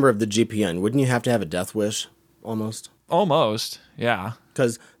be a member of the GPN, wouldn't you have to have a death wish, almost? Almost, yeah.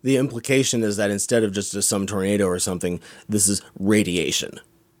 Because the implication is that instead of just some tornado or something, this is radiation.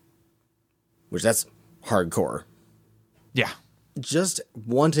 Which, that's hardcore. Yeah. Just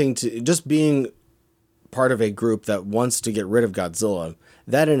being part of a group that wants to get rid of Godzilla,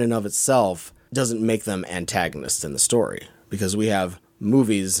 that in and of itself doesn't make them antagonists in the story. Because we have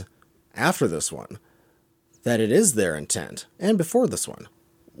movies after this one that it is their intent, and before this one,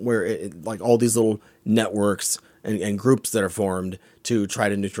 where like all these little networks and groups that are formed to try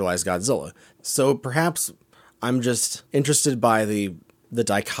to neutralize Godzilla. So perhaps I'm just interested by the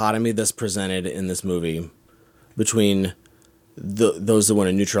dichotomy that's presented in this movie between those who want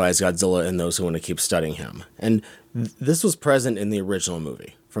to neutralize Godzilla and those who want to keep studying him. And this was present in the original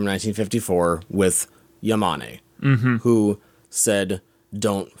movie from 1954 with Yamane, who said,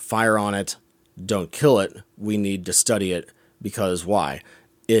 don't fire on it, don't kill it, we need to study it, because why?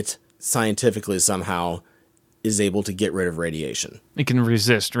 It scientifically somehow is able to get rid of radiation. It can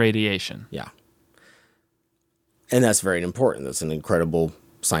resist radiation. Yeah. And that's very important. That's an incredible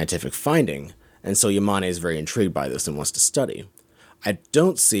scientific finding. And so Yamane is very intrigued by this and wants to study. I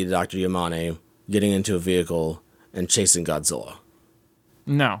don't see Dr. Yamane getting into a vehicle and chasing Godzilla.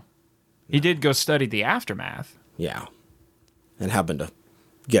 No. He did go study the aftermath. Yeah. And happened to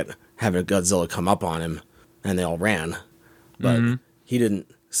having Godzilla come up on him, and they all ran. But he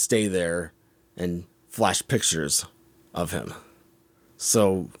didn't stay there and flash pictures of him.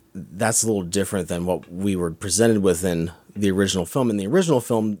 So that's a little different than what we were presented with in the original film. In the original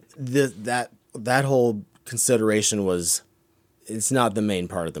film, that whole consideration it's not the main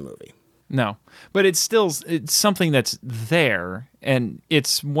part of the movie. No, but it's something that's there, and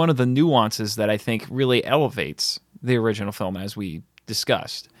it's one of the nuances that I think really elevates the original film, as we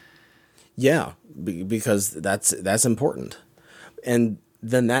discussed. Yeah, because that's important. And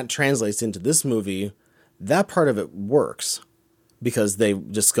then that translates into this movie. That part of it works because they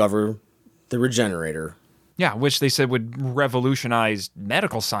discover the regenerator. Yeah, which they said would revolutionize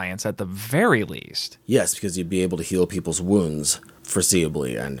medical science at the very least. Yes, because you'd be able to heal people's wounds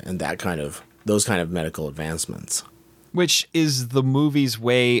foreseeably and those kind of medical advancements. Which is the movie's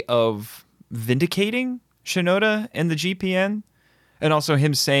way of vindicating Shinoda and the GPN, and also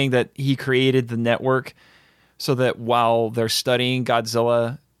him saying that he created the network so that while they're studying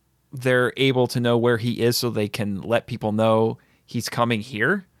Godzilla, they're able to know where he is so they can let people know he's coming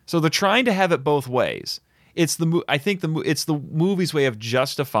here. So they're trying to have it both ways. It's the movie's way of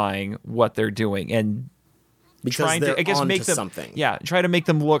justifying what they're doing and because trying they're to, I guess, make them something. Yeah, try to make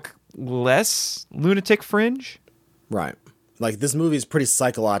them look less lunatic fringe. Right. Like, this movie is pretty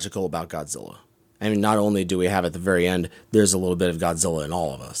psychological about Godzilla. I mean, not only do we have at the very end, there's a little bit of Godzilla in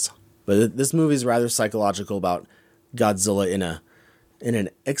all of us, but this movie is rather psychological about Godzilla in an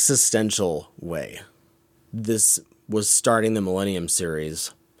existential way. This was starting the Millennium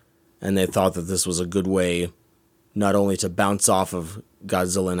series, and they thought that this was a good way not only to bounce off of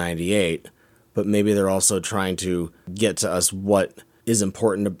Godzilla 98, but maybe they're also trying to get to us what is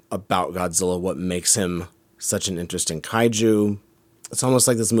important about Godzilla, what makes him such an interesting kaiju. It's almost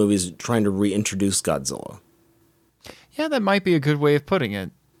like this movie is trying to reintroduce Godzilla. Yeah, that might be a good way of putting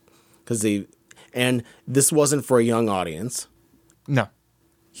it. And this wasn't for a young audience. No.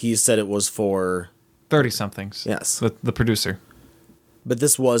 He said it was for 30-somethings. Yes. The producer. But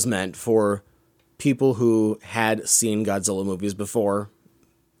this was meant for people who had seen Godzilla movies before.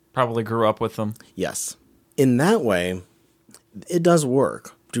 Probably grew up with them. Yes. In that way, it does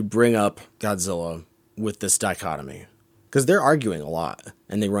work to bring up Godzilla with this dichotomy. Because they're arguing a lot,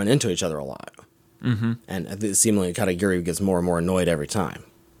 and they run into each other a lot. Mm-hmm. And seemingly Katagiri gets more and more annoyed every time.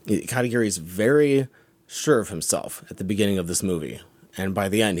 Katagiri is very sure of himself at the beginning of this movie. And by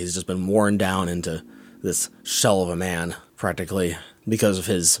the end, he's just been worn down into this shell of a man, practically, because of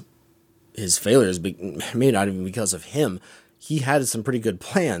his failures. Maybe not even because of him. He had some pretty good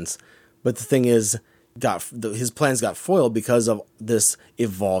plans, but the thing is, his plans got foiled because of this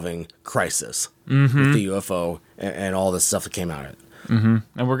evolving crisis with the UFO and all this stuff that came out of it. And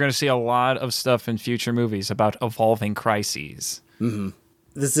we're going to see a lot of stuff in future movies about evolving crises.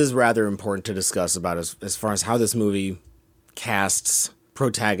 This is rather important to discuss about as far as how this movie casts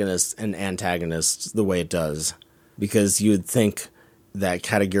protagonists and antagonists the way it does, because you'd think that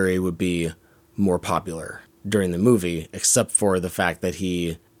Katagiri would be more popular during the movie, except for the fact that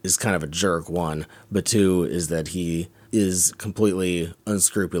he is kind of a jerk, one, but two is that he is completely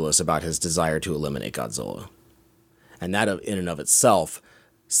unscrupulous about his desire to eliminate Godzilla. And that in and of itself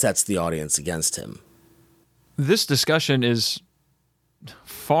sets the audience against him. This discussion is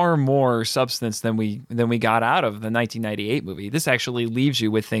far more substance than we got out of the 1998 movie. This actually leaves you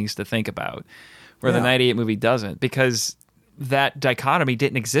with things to think about, where the 98 movie doesn't, because that dichotomy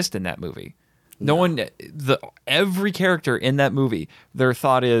didn't exist in that movie. Every character in that movie, their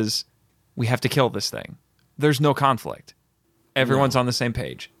thought is, we have to kill this thing. There's no conflict. Everyone's on the same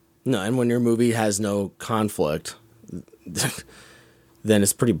page. No, and when your movie has no conflict, then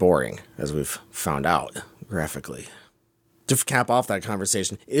it's pretty boring, as we've found out graphically. To cap off that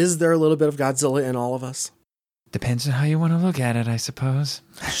conversation, is there a little bit of Godzilla in all of us? Depends on how you want to look at it, I suppose.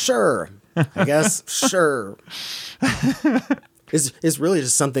 Sure. I guess, sure. It's really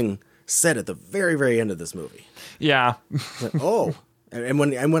just something said at the very, very end of this movie. Yeah. Oh. And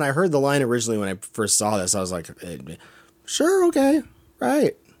when I heard the line originally when I first saw this, I was like, sure, okay,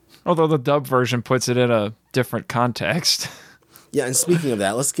 right. Although the dub version puts it in a different context. Yeah, and speaking of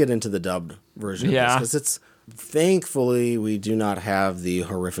that, let's get into the dubbed version of this, because it's, thankfully, we do not have the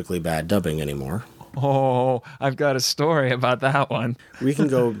horrifically bad dubbing anymore. Oh, I've got a story about that one. We can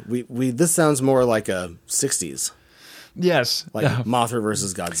go, this sounds more like a 60s. Yes. Like Mothra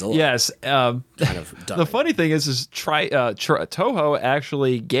versus Godzilla. Yes. Kind of dubbing. The funny thing is Toho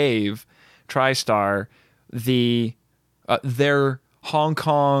actually gave TriStar their Hong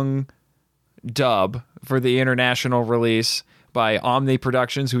Kong dub for the international release by Omni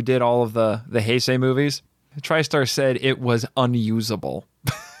Productions, who did all of the Heisei movies. TriStar said it was unusable,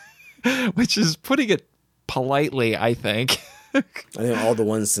 which is putting it politely, I think. I think all the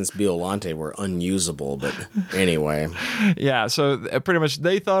ones since Biollante were unusable, but anyway. Yeah, so pretty much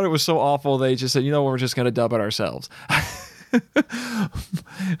they thought it was so awful, they just said, you know what, we're just going to dub it ourselves.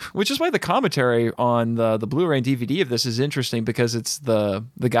 Which is why the commentary on the Blu-ray and DVD of this is interesting, because it's the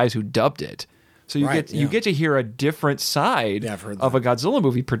guys who dubbed it. So you get to hear a different side of a Godzilla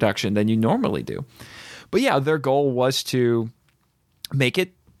movie production than you normally do. But yeah, their goal was to make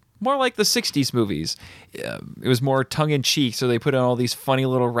it more like the 60s movies. It was more tongue-in-cheek, so they put in all these funny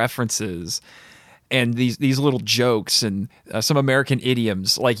little references and these little jokes and some American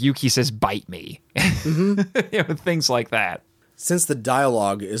idioms, like Yuki says, "bite me." Mm-hmm. Things like that. Since the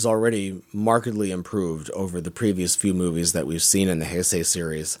dialogue is already markedly improved over the previous few movies that we've seen in the Heisei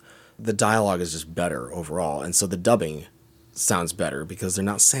series, the dialogue is just better overall, and so the dubbing sounds better because they're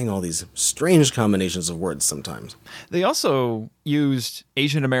not saying all these strange combinations of words sometimes. They also used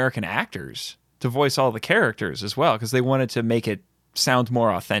Asian American actors to voice all the characters as well, because they wanted to make it sound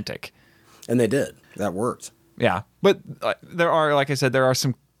more authentic. And they did. That worked. Yeah. But there are, like I said, there are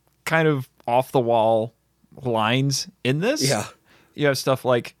some kind of off-the-wall lines in this. Yeah. You have stuff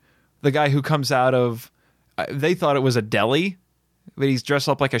like the guy who comes out of... they thought it was a deli, but he's dressed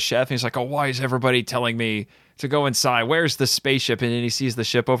up like a chef, and he's like, oh, why is everybody telling me to go inside? Where's the spaceship? And then he sees the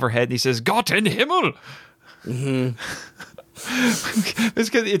ship overhead, and he says, Gott in Himmel! Mm-hmm. It's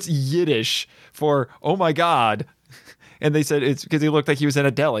because it's Yiddish for, oh my God. And they said it's because he looked like he was in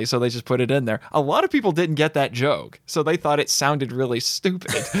a deli, so they just put it in there. A lot of people didn't get that joke, so they thought it sounded really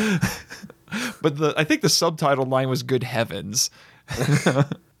stupid. But I think the subtitle line was "Good Heavens."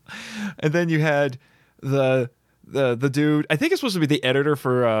 And then you had the dude. I think it's supposed to be the editor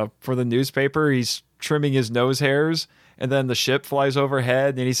for the newspaper. He's trimming his nose hairs, and then the ship flies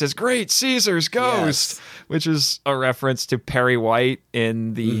overhead, and he says, "Great Caesar's ghost," yes. Which is a reference to Perry White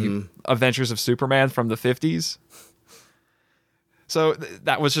in the Adventures of Superman from the 50s. So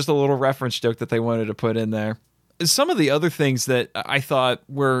that was just a little reference joke that they wanted to put in there. Some of the other things that I thought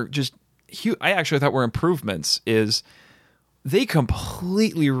were just huge, I actually thought were improvements, is they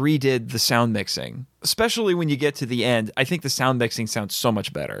completely redid the sound mixing. Especially when you get to the end, I think the sound mixing sounds so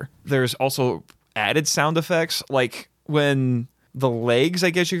much better. There's also added sound effects, like when the legs,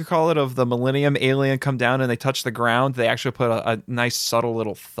 I guess you could call it, of the Millennium Alien come down and they touch the ground, they actually put a nice subtle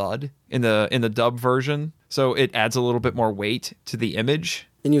little thud in the dub version. So it adds a little bit more weight to the image.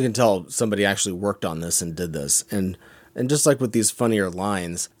 And you can tell somebody actually worked on this and did this. And just like with these funnier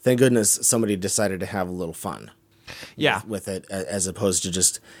lines, thank goodness somebody decided to have a little fun. Yeah. With it, as opposed to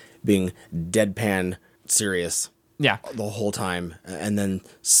just being deadpan serious. Yeah. The whole time, and then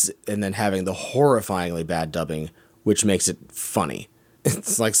having the horrifyingly bad dubbing which makes it funny.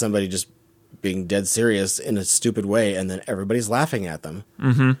 It's like somebody just being dead serious in a stupid way, and then everybody's laughing at them.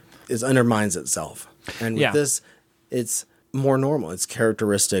 Mm-hmm. It undermines itself. And with this, it's more normal. It's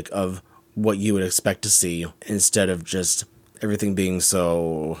characteristic of what you would expect to see instead of just everything being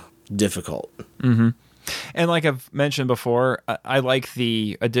so difficult. Mm-hmm. And like I've mentioned before, I like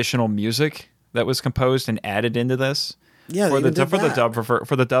the additional music that was composed and added into this. Yeah, for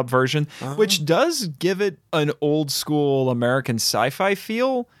the dub version, which does give it an old school American sci-fi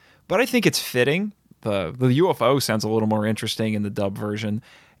feel, but I think it's fitting. The UFO sounds a little more interesting in the dub version.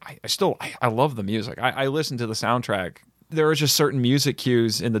 I love the music. I listen to the soundtrack. There are just certain music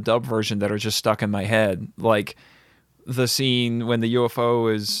cues in the dub version that are just stuck in my head, like the scene when the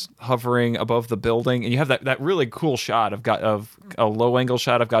UFO is hovering above the building, and you have that really cool shot of a low angle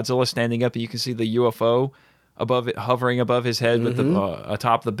shot of Godzilla standing up, and you can see the UFO above it, hovering above his head with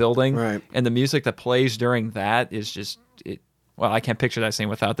atop the building, right? And the music that plays during that is just it. Well, I can't picture that scene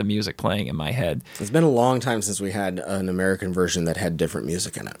without the music playing in my head. It's been a long time since we had an American version that had different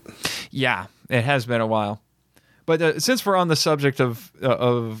music in it. Yeah, it has been a while. But since we're on the subject of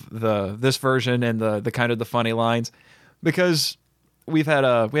this version and the kind of the funny lines, because we have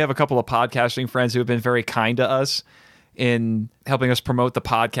a couple of podcasting friends who have been very kind to us in helping us promote the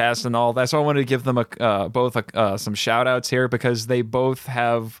podcast and all that. So I wanted to give them both some shout outs here because they both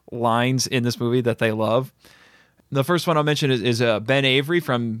have lines in this movie that they love. The first one I'll mention is Ben Avery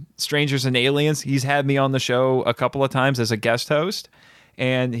from Strangers and Aliens. He's had me on the show a couple of times as a guest host,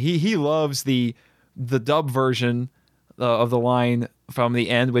 and he loves the dub version of the line from the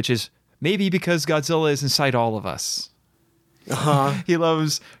end, which is maybe because Godzilla is inside all of us. He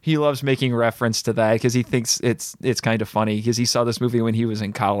loves making reference to that because he thinks it's kind of funny because he saw this movie when he was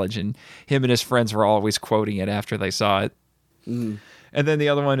in college, and him and his friends were always quoting it after they saw it. And then the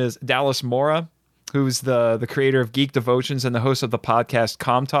other one is Dallas Mora, who's the creator of Geek Devotions and the host of the podcast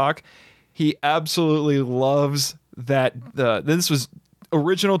Com Talk. He absolutely loves that. This was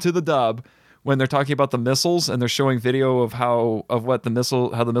original to the dub when they're talking about the missiles and they're showing video of how the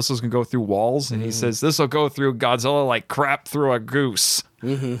missiles can go through walls, and he says this will go through Godzilla like crap through a goose.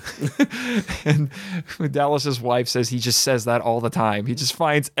 And Dallas's wife says he just says that all the time. He just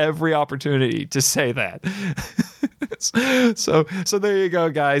finds every opportunity to say that. So there you go,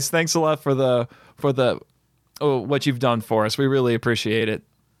 guys. Thanks a lot for what you've done for us. We really appreciate it.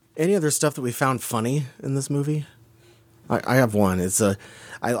 Any other stuff that we found funny in this movie? I have one.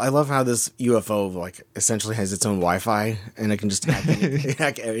 I love how this UFO like essentially has its own Wi-Fi, and it can just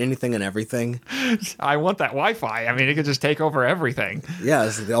hack anything and everything. I want that Wi-Fi. I mean, it could just take over everything. Yeah,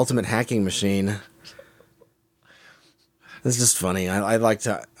 it's the ultimate hacking machine. It's just funny. I like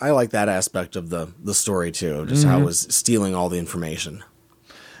that aspect of the story too, just how it was stealing all the information.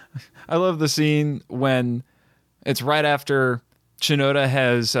 I love the scene when it's right after Shinoda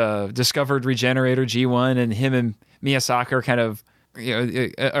has discovered Regenerator G1, and him and Miyazaki are kind of,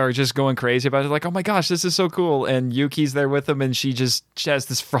 are just going crazy about it. Like, oh my gosh, this is so cool. And Yuki's there with him, and she has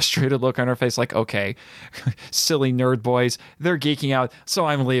this frustrated look on her face, like, okay, silly nerd boys, they're geeking out, so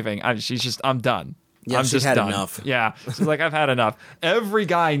I'm leaving. I'm done. Yeah, I'm just had done. Enough. Yeah, she's like, I've had enough. Every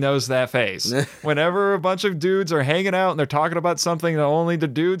guy knows that face. Whenever a bunch of dudes are hanging out and they're talking about something that only the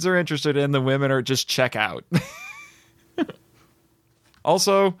dudes are interested in, the women are just check out.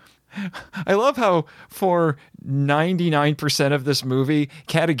 Also, I love how for 99% of this movie,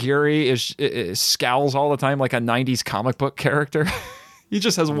 Katagiri is scowls all the time like a 90s comic book character. He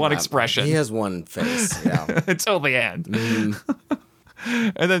just has one expression. He has one face, yeah. Until the end.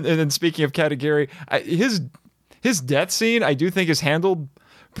 And then speaking of Katagiri, his death scene I do think is handled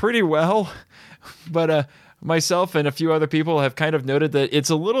pretty well, but myself and a few other people have kind of noted that it's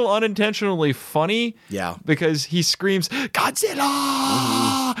a little unintentionally funny. Yeah. Because he screams,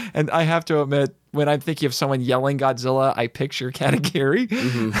 Godzilla! And I have to admit, when I'm thinking of someone yelling Godzilla, I picture Katagiri.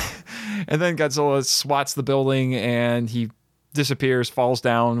 And then Godzilla swats the building and he disappears, falls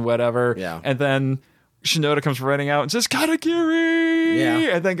down, whatever. Yeah. And then Shinoda comes running out and says, Katagiri!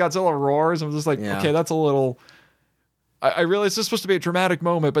 Yeah. And then Godzilla roars. I'm just like, okay, that's a little... I realize this is supposed to be a dramatic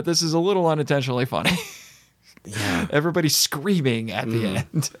moment, but this is a little unintentionally funny. Yeah. Everybody screaming at the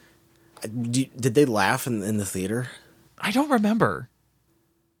end. Did they laugh in the theater? I don't remember.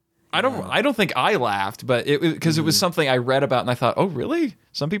 I don't think I laughed, but because it was something I read about and I thought, oh, really?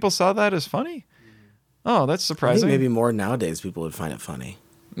 Some people saw that as funny? Oh, that's surprising. I think maybe more nowadays people would find it funny.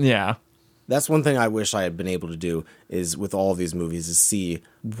 Yeah. That's one thing I wish I had been able to do is with all of these movies is see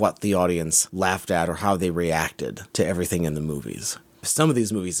what the audience laughed at or how they reacted to everything in the movies. Some of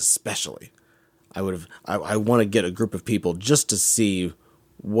these movies especially. I want to get a group of people just to see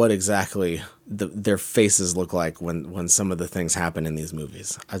what exactly their faces look like when some of the things happen in these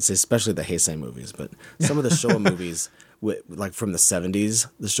movies. I'd say especially the Heisei movies, but some of the Showa movies, like from the 70s,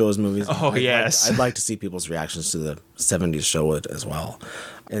 the Showa movies. Oh, yes. I'd like to see people's reactions to the 70s Showa as well.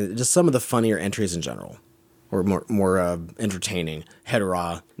 And just some of the funnier entries in general, or more entertaining.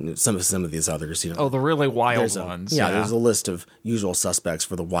 Hedorah, some of these others. Oh, the really wild ones. Yeah, there's a list of usual suspects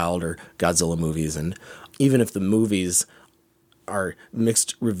for the wilder Godzilla movies, and even if the movies are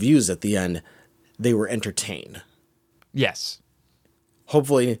mixed reviews at the end, they were entertained. Yes.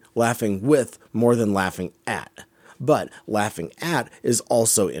 Hopefully laughing with more than laughing at. But laughing at is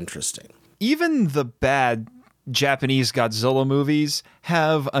also interesting. Even the bad Japanese Godzilla movies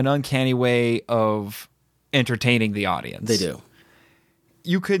have an uncanny way of entertaining the audience. They do.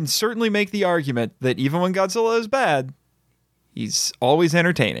 You can certainly make the argument that even when Godzilla is bad, he's always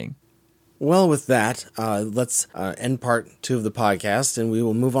entertaining. Well, with that, let's end part 2 of the podcast, and we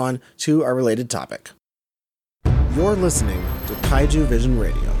will move on to our related topic. You're listening to Kaiju Vision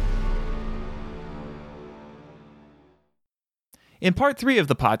Radio. In part 3 of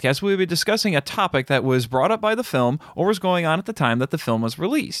the podcast, we will be discussing a topic that was brought up by the film or was going on at the time that the film was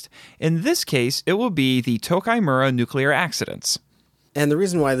released. In this case, it will be the Tokaimura nuclear accidents. And the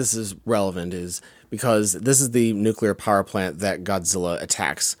reason why this is relevant is because this is the nuclear power plant that Godzilla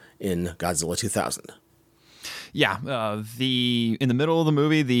attacks in Godzilla 2000. Yeah, in the middle of the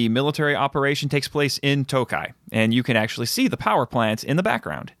movie, the military operation takes place in Tokai, and you can actually see the power plant in the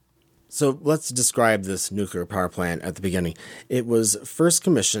background. So let's describe this nuclear power plant at the beginning. It was first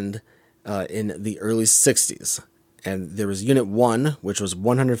commissioned in the early 60s, and there was Unit 1, which was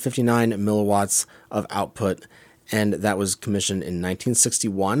 159 milliwatts of output, and that was commissioned in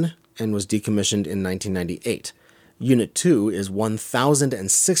 1961 and was decommissioned in 1998. Unit 2 is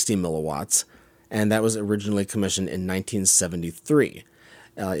 1,060 milliwatts, and that was originally commissioned in 1973.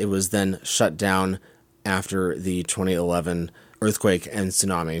 It was then shut down after the 2011 earthquake and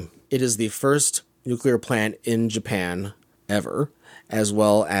tsunami. It is the first nuclear plant in Japan ever, as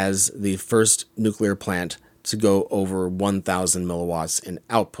well as the first nuclear plant to go over 1,000 milliwatts in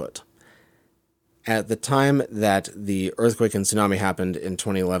output. At the time that the earthquake and tsunami happened in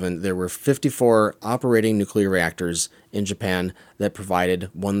 2011, there were 54 operating nuclear reactors in Japan that provided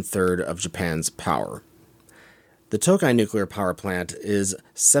 1/3 of Japan's power. The Tokai nuclear power plant is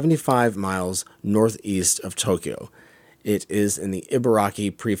 75 miles northeast of Tokyo. It is in the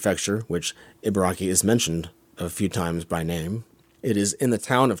Ibaraki prefecture, which Ibaraki is mentioned a few times by name. It is in the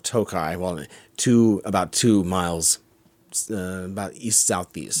town of Tokai, about 2 miles about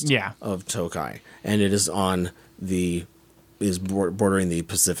east-southeast of Tokai, and it is bordering the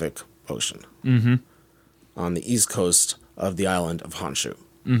Pacific Ocean on the east coast of the island of Honshu.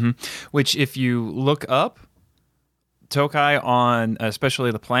 Mm-hmm. Which, if you look up Tokai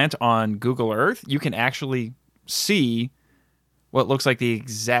especially the plant on Google Earth, you can actually see what looks like the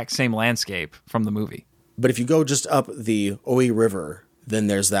exact same landscape from the movie. But if you go just up the Oi River, then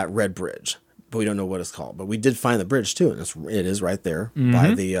there's that red bridge. But we don't know what it's called. But we did find the bridge too, and it is right there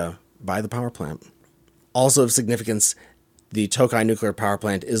by the power plant. Also of significance, the Tokai nuclear power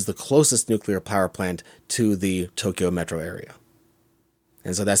plant is the closest nuclear power plant to the Tokyo metro area,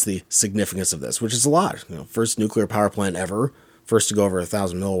 and so that's the significance of this, which is a lot. First nuclear power plant ever, first to go over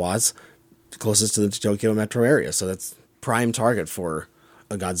 1,000 milliwatts, closest to the Tokyo metro area. So that's prime target for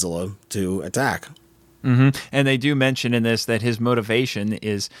a Godzilla to attack. Mm-hmm. And they do mention in this that his motivation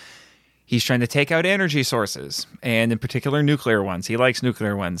is he's trying to take out energy sources, and in particular nuclear ones. He likes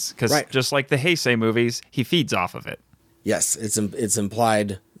nuclear ones because just like the Heisei movies, he feeds off of it. Yes, it's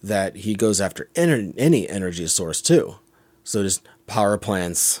implied that he goes after any energy source too. So just power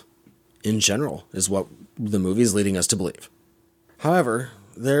plants in general is what the movie is leading us to believe. However,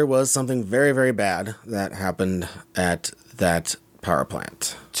 there was something very, very bad that happened at that power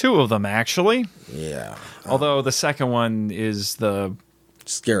plant. 2 of them, actually. Yeah. Although the second one is the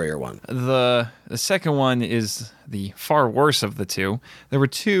scarier one. The second one is the far worse of the 2. There were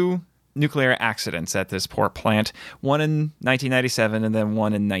 2 nuclear accidents at this poor plant, one in 1997 and then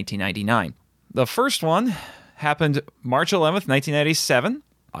one in 1999. The first one happened March 11th, 1997.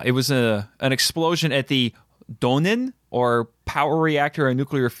 It was an explosion at the Donin, or Power Reactor and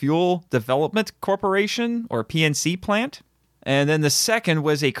Nuclear Fuel Development Corporation, or PNC plant. And then the second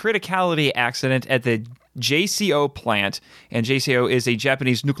was a criticality accident at the JCO plant, and JCO is a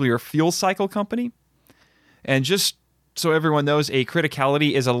Japanese nuclear fuel cycle company. And just so everyone knows, a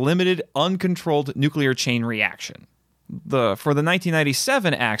criticality is a limited, uncontrolled nuclear chain reaction. For the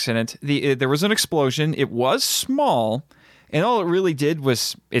 1997 accident, there was an explosion. It was small, and all it really did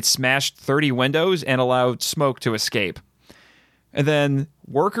was it smashed 30 windows and allowed smoke to escape. And then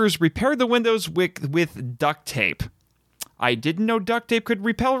workers repaired the windows with duct tape. I didn't know duct tape could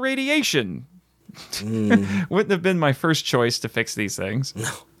repel radiation. Wouldn't have been my first choice to fix these things.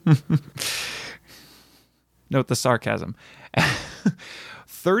 No. Note the sarcasm.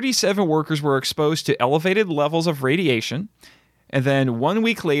 37 workers were exposed to elevated levels of radiation. And then 1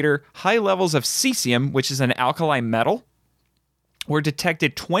 week later, high levels of cesium, which is an alkali metal, were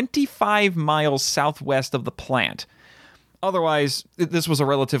detected 25 miles southwest of the plant. Otherwise, this was a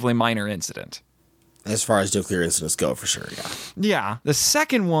relatively minor incident. As far as nuclear incidents go, for sure, yeah. Yeah, the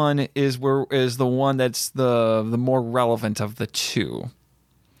second one is the one that's the more relevant of the two.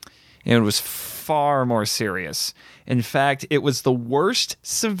 And it was far more serious. In fact, it was the worst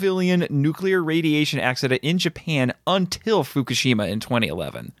civilian nuclear radiation accident in Japan until Fukushima in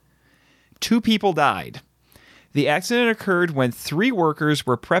 2011. 2 people died. The accident occurred when 3 workers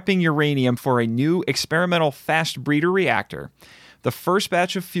were prepping uranium for a new experimental fast breeder reactor, the first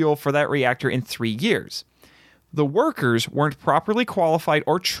batch of fuel for that reactor in 3 years. The workers weren't properly qualified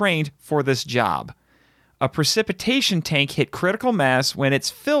or trained for this job. A precipitation tank hit critical mass when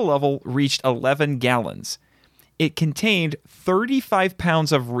its fill level reached 11 gallons. It contained 35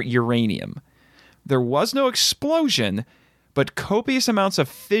 pounds of uranium. There was no explosion, but copious amounts of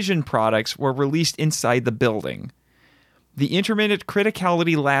fission products were released inside the building. The intermittent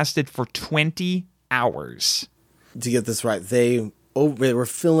criticality lasted for 20 hours. To get this right, they were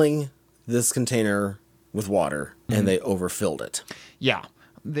filling this container with water, and they overfilled it. Yeah.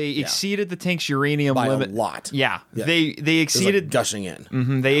 They exceeded the tank's uranium by limit. a lot. Yeah. Yeah. They exceeded... It was like gushing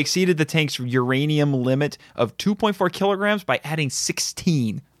in. They exceeded the tank's uranium limit of 2.4 kilograms by adding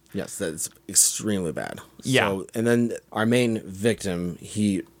 16. Yes, that's extremely bad. Yeah. So, and then our main victim,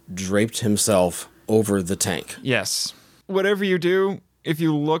 he draped himself over the tank. Yes. Whatever you do, if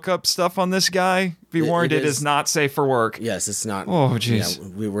you look up stuff on this guy, be warned, it is not safe for work. Yes, it's not. Oh, jeez.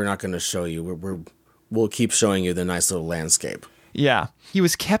 Yeah, we're not going to show you. We'll keep showing you the nice little landscape. Yeah. He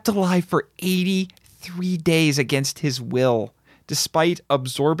was kept alive for 83 days against his will, despite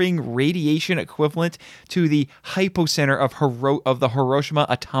absorbing radiation equivalent to the hypocenter of the Hiroshima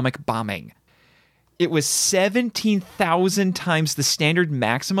atomic bombing. It was 17,000 times the standard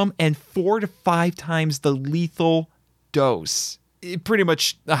maximum and 4 to 5 times the lethal dose. It pretty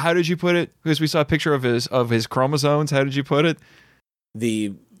much, how did you put it? Because we saw a picture of his chromosomes. How did you put it?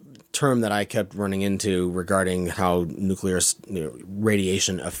 The term that I kept running into regarding how nuclear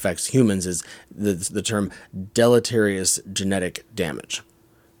radiation affects humans is the term deleterious genetic damage.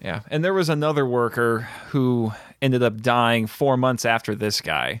 Yeah, and there was another worker who ended up dying 4 months after this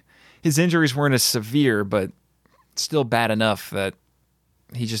guy. His injuries weren't as severe, but still bad enough that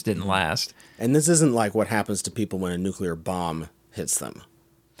he just didn't last. And this isn't like what happens to people when a nuclear bomb hits them.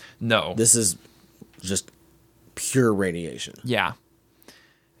 No. This is just pure radiation. Yeah.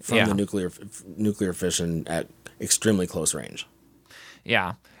 From the nuclear fission at extremely close range.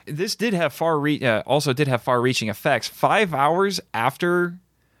 Yeah. This did have far-reaching effects. 5 hours after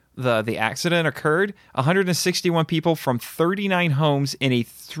the accident occurred, 161 people from 39 homes in a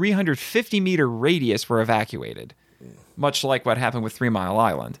 350-meter radius were evacuated, much like what happened with 3 Mile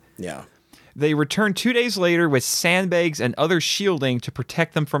Island. Yeah. They returned 2 days later with sandbags and other shielding to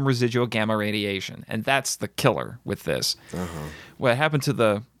protect them from residual gamma radiation. And that's the killer with this. Uh-huh. What happened to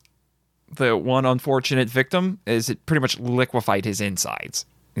the one unfortunate victim is it pretty much liquefied his insides.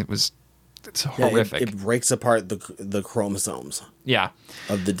 It's horrific. It breaks apart the chromosomes. Yeah.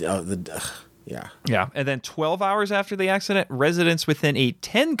 Yeah. Yeah. And then 12 hours after the accident, residents within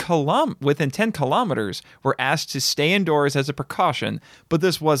 10 kilometers were asked to stay indoors as a precaution, but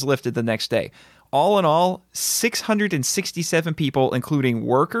this was lifted the next day. All in all, 667 people, including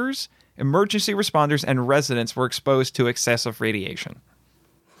workers, emergency responders, and residents, were exposed to excessive radiation.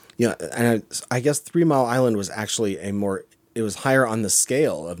 Yeah, and I guess 3 Mile Island was actually it was higher on the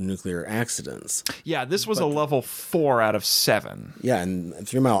scale of nuclear accidents. Yeah, this was a level 4 out of 7. Yeah, and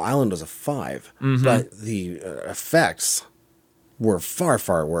 3 Mile Island was a 5. Mm-hmm. But the effects were far,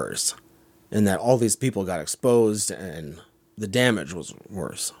 far worse in that all these people got exposed and the damage was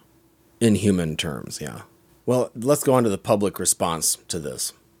worse in human terms, yeah. Well, let's go on to the public response to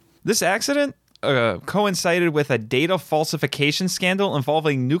this. This accident coincided with a data falsification scandal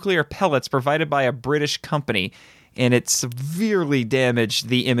involving nuclear pellets provided by a British company, and it severely damaged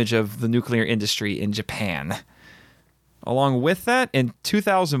the image of the nuclear industry in Japan. Along with that, in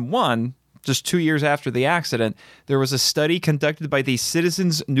 2001, just 2 years after the accident, there was a study conducted by the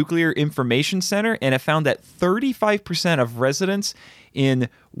Citizens Nuclear Information Center, and it found that 35% of residents in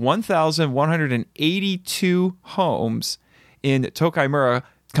 1,182 homes in Tokaimura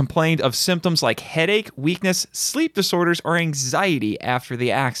complained of symptoms like headache, weakness, sleep disorders, or anxiety after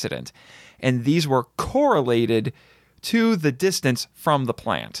the accident. And these were correlated to the distance from the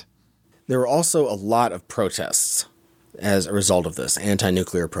plant. There were also a lot of protests as a result of this,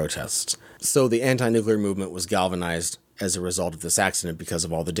 anti-nuclear protests. So the anti-nuclear movement was galvanized as a result of this accident because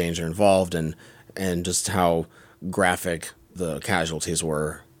of all the danger involved and just how graphic the casualties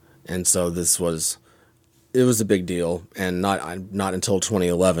were. And so it was a big deal, and not until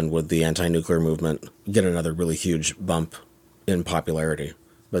 2011 would the anti-nuclear movement get another really huge bump in popularity.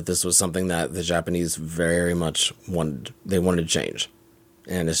 But this was something that the Japanese very much wanted. They wanted change.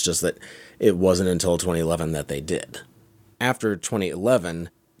 And it's just that it wasn't until 2011 that they did. After 2011,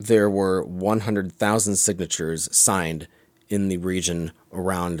 there were 100,000 signatures signed in the region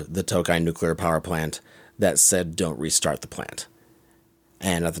around the Tokai nuclear power plant that said don't restart the plant.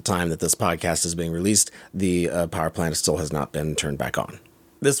 And at the time that this podcast is being released, the power plant still has not been turned back on.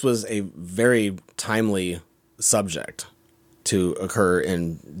 This was a very timely subject to occur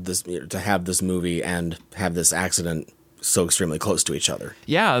in this, to have this movie and have this accident so extremely close to each other.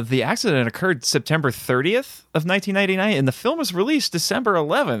 Yeah, the accident occurred September 30th of 1999, and the film was released December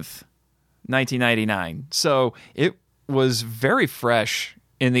 11th, 1999. So it was very fresh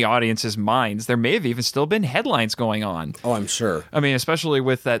in the audience's minds. There may have even still been headlines going on. Oh, I'm sure. I mean, especially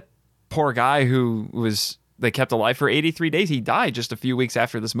with that poor guy they kept alive for 83 days. He died just a few weeks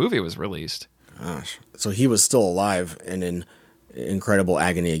after this movie was released. Gosh. So he was still alive and in incredible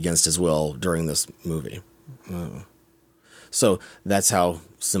agony against his will during this movie. Oh. So that's how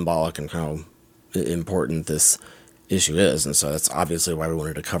symbolic and how important this issue is. And so that's obviously why we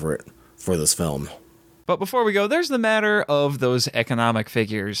wanted to cover it for this film. But before we go, there's the matter of those economic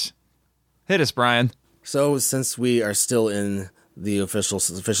figures. Hit us, Brian. So since we are still in the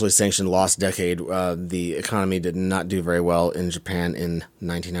officially sanctioned lost decade, the economy did not do very well in Japan in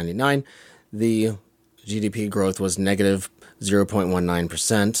 1999. The GDP growth was negative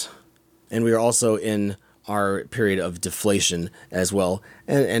 0.19%. And we are also in our period of deflation as well.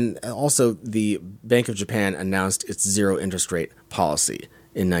 And also the Bank of Japan announced its zero interest rate policy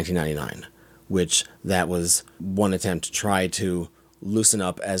in 1999, which that was one attempt to try to loosen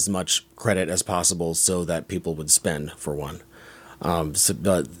up as much credit as possible so that people would spend, for one.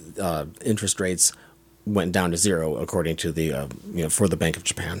 But interest rates went down to zero, according to the for the Bank of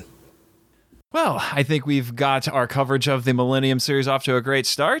Japan. Well, I think we've got our coverage of the Millennium series off to a great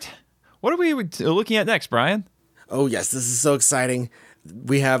start. What are we looking at next, Brian? Oh, yes, this is so exciting.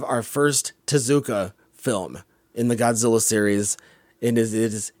 We have our first Tezuka film in the Godzilla series. It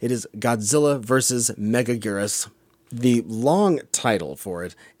is Godzilla vs. Megaguirus. The long title for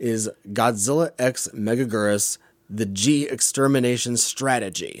it is Godzilla x Megaguirus, the G Extermination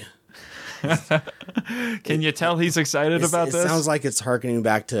Strategy. Can you tell he's excited about this? It sounds like it's harkening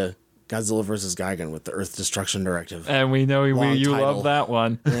back to Godzilla vs. Gigan with the Earth Destruction Directive. And we know you love that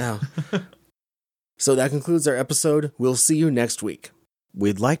one. Yeah. So that concludes our episode. We'll see you next week.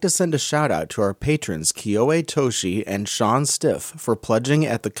 We'd like to send a shout out to our patrons Kyoe Toshi and Sean Stiff for pledging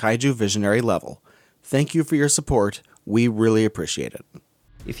at the Kaiju Visionary level. Thank you for your support. We really appreciate it.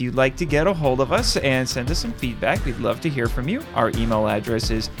 If you'd like to get a hold of us and send us some feedback, we'd love to hear from you. Our email address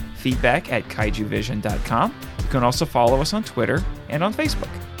is feedback@kaijuvision.com. You can also follow us on Twitter and on Facebook.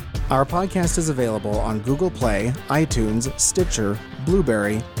 Our podcast is available on Google Play, iTunes, Stitcher,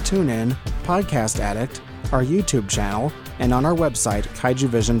 Blueberry, TuneIn, Podcast Addict, our YouTube channel, and on our website,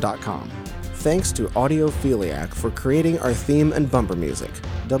 kaijuvision.com. Thanks to Audiophiliac for creating our theme and bumper music,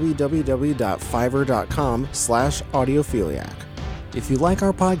 www.fiverr.com/audiophiliac. If you like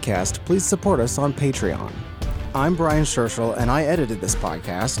our podcast, please support us on Patreon. I'm Brian Scherschel, and I edited this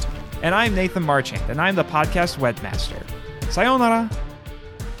podcast. And I'm Nathan Marchand, and I'm the podcast webmaster. Sayonara!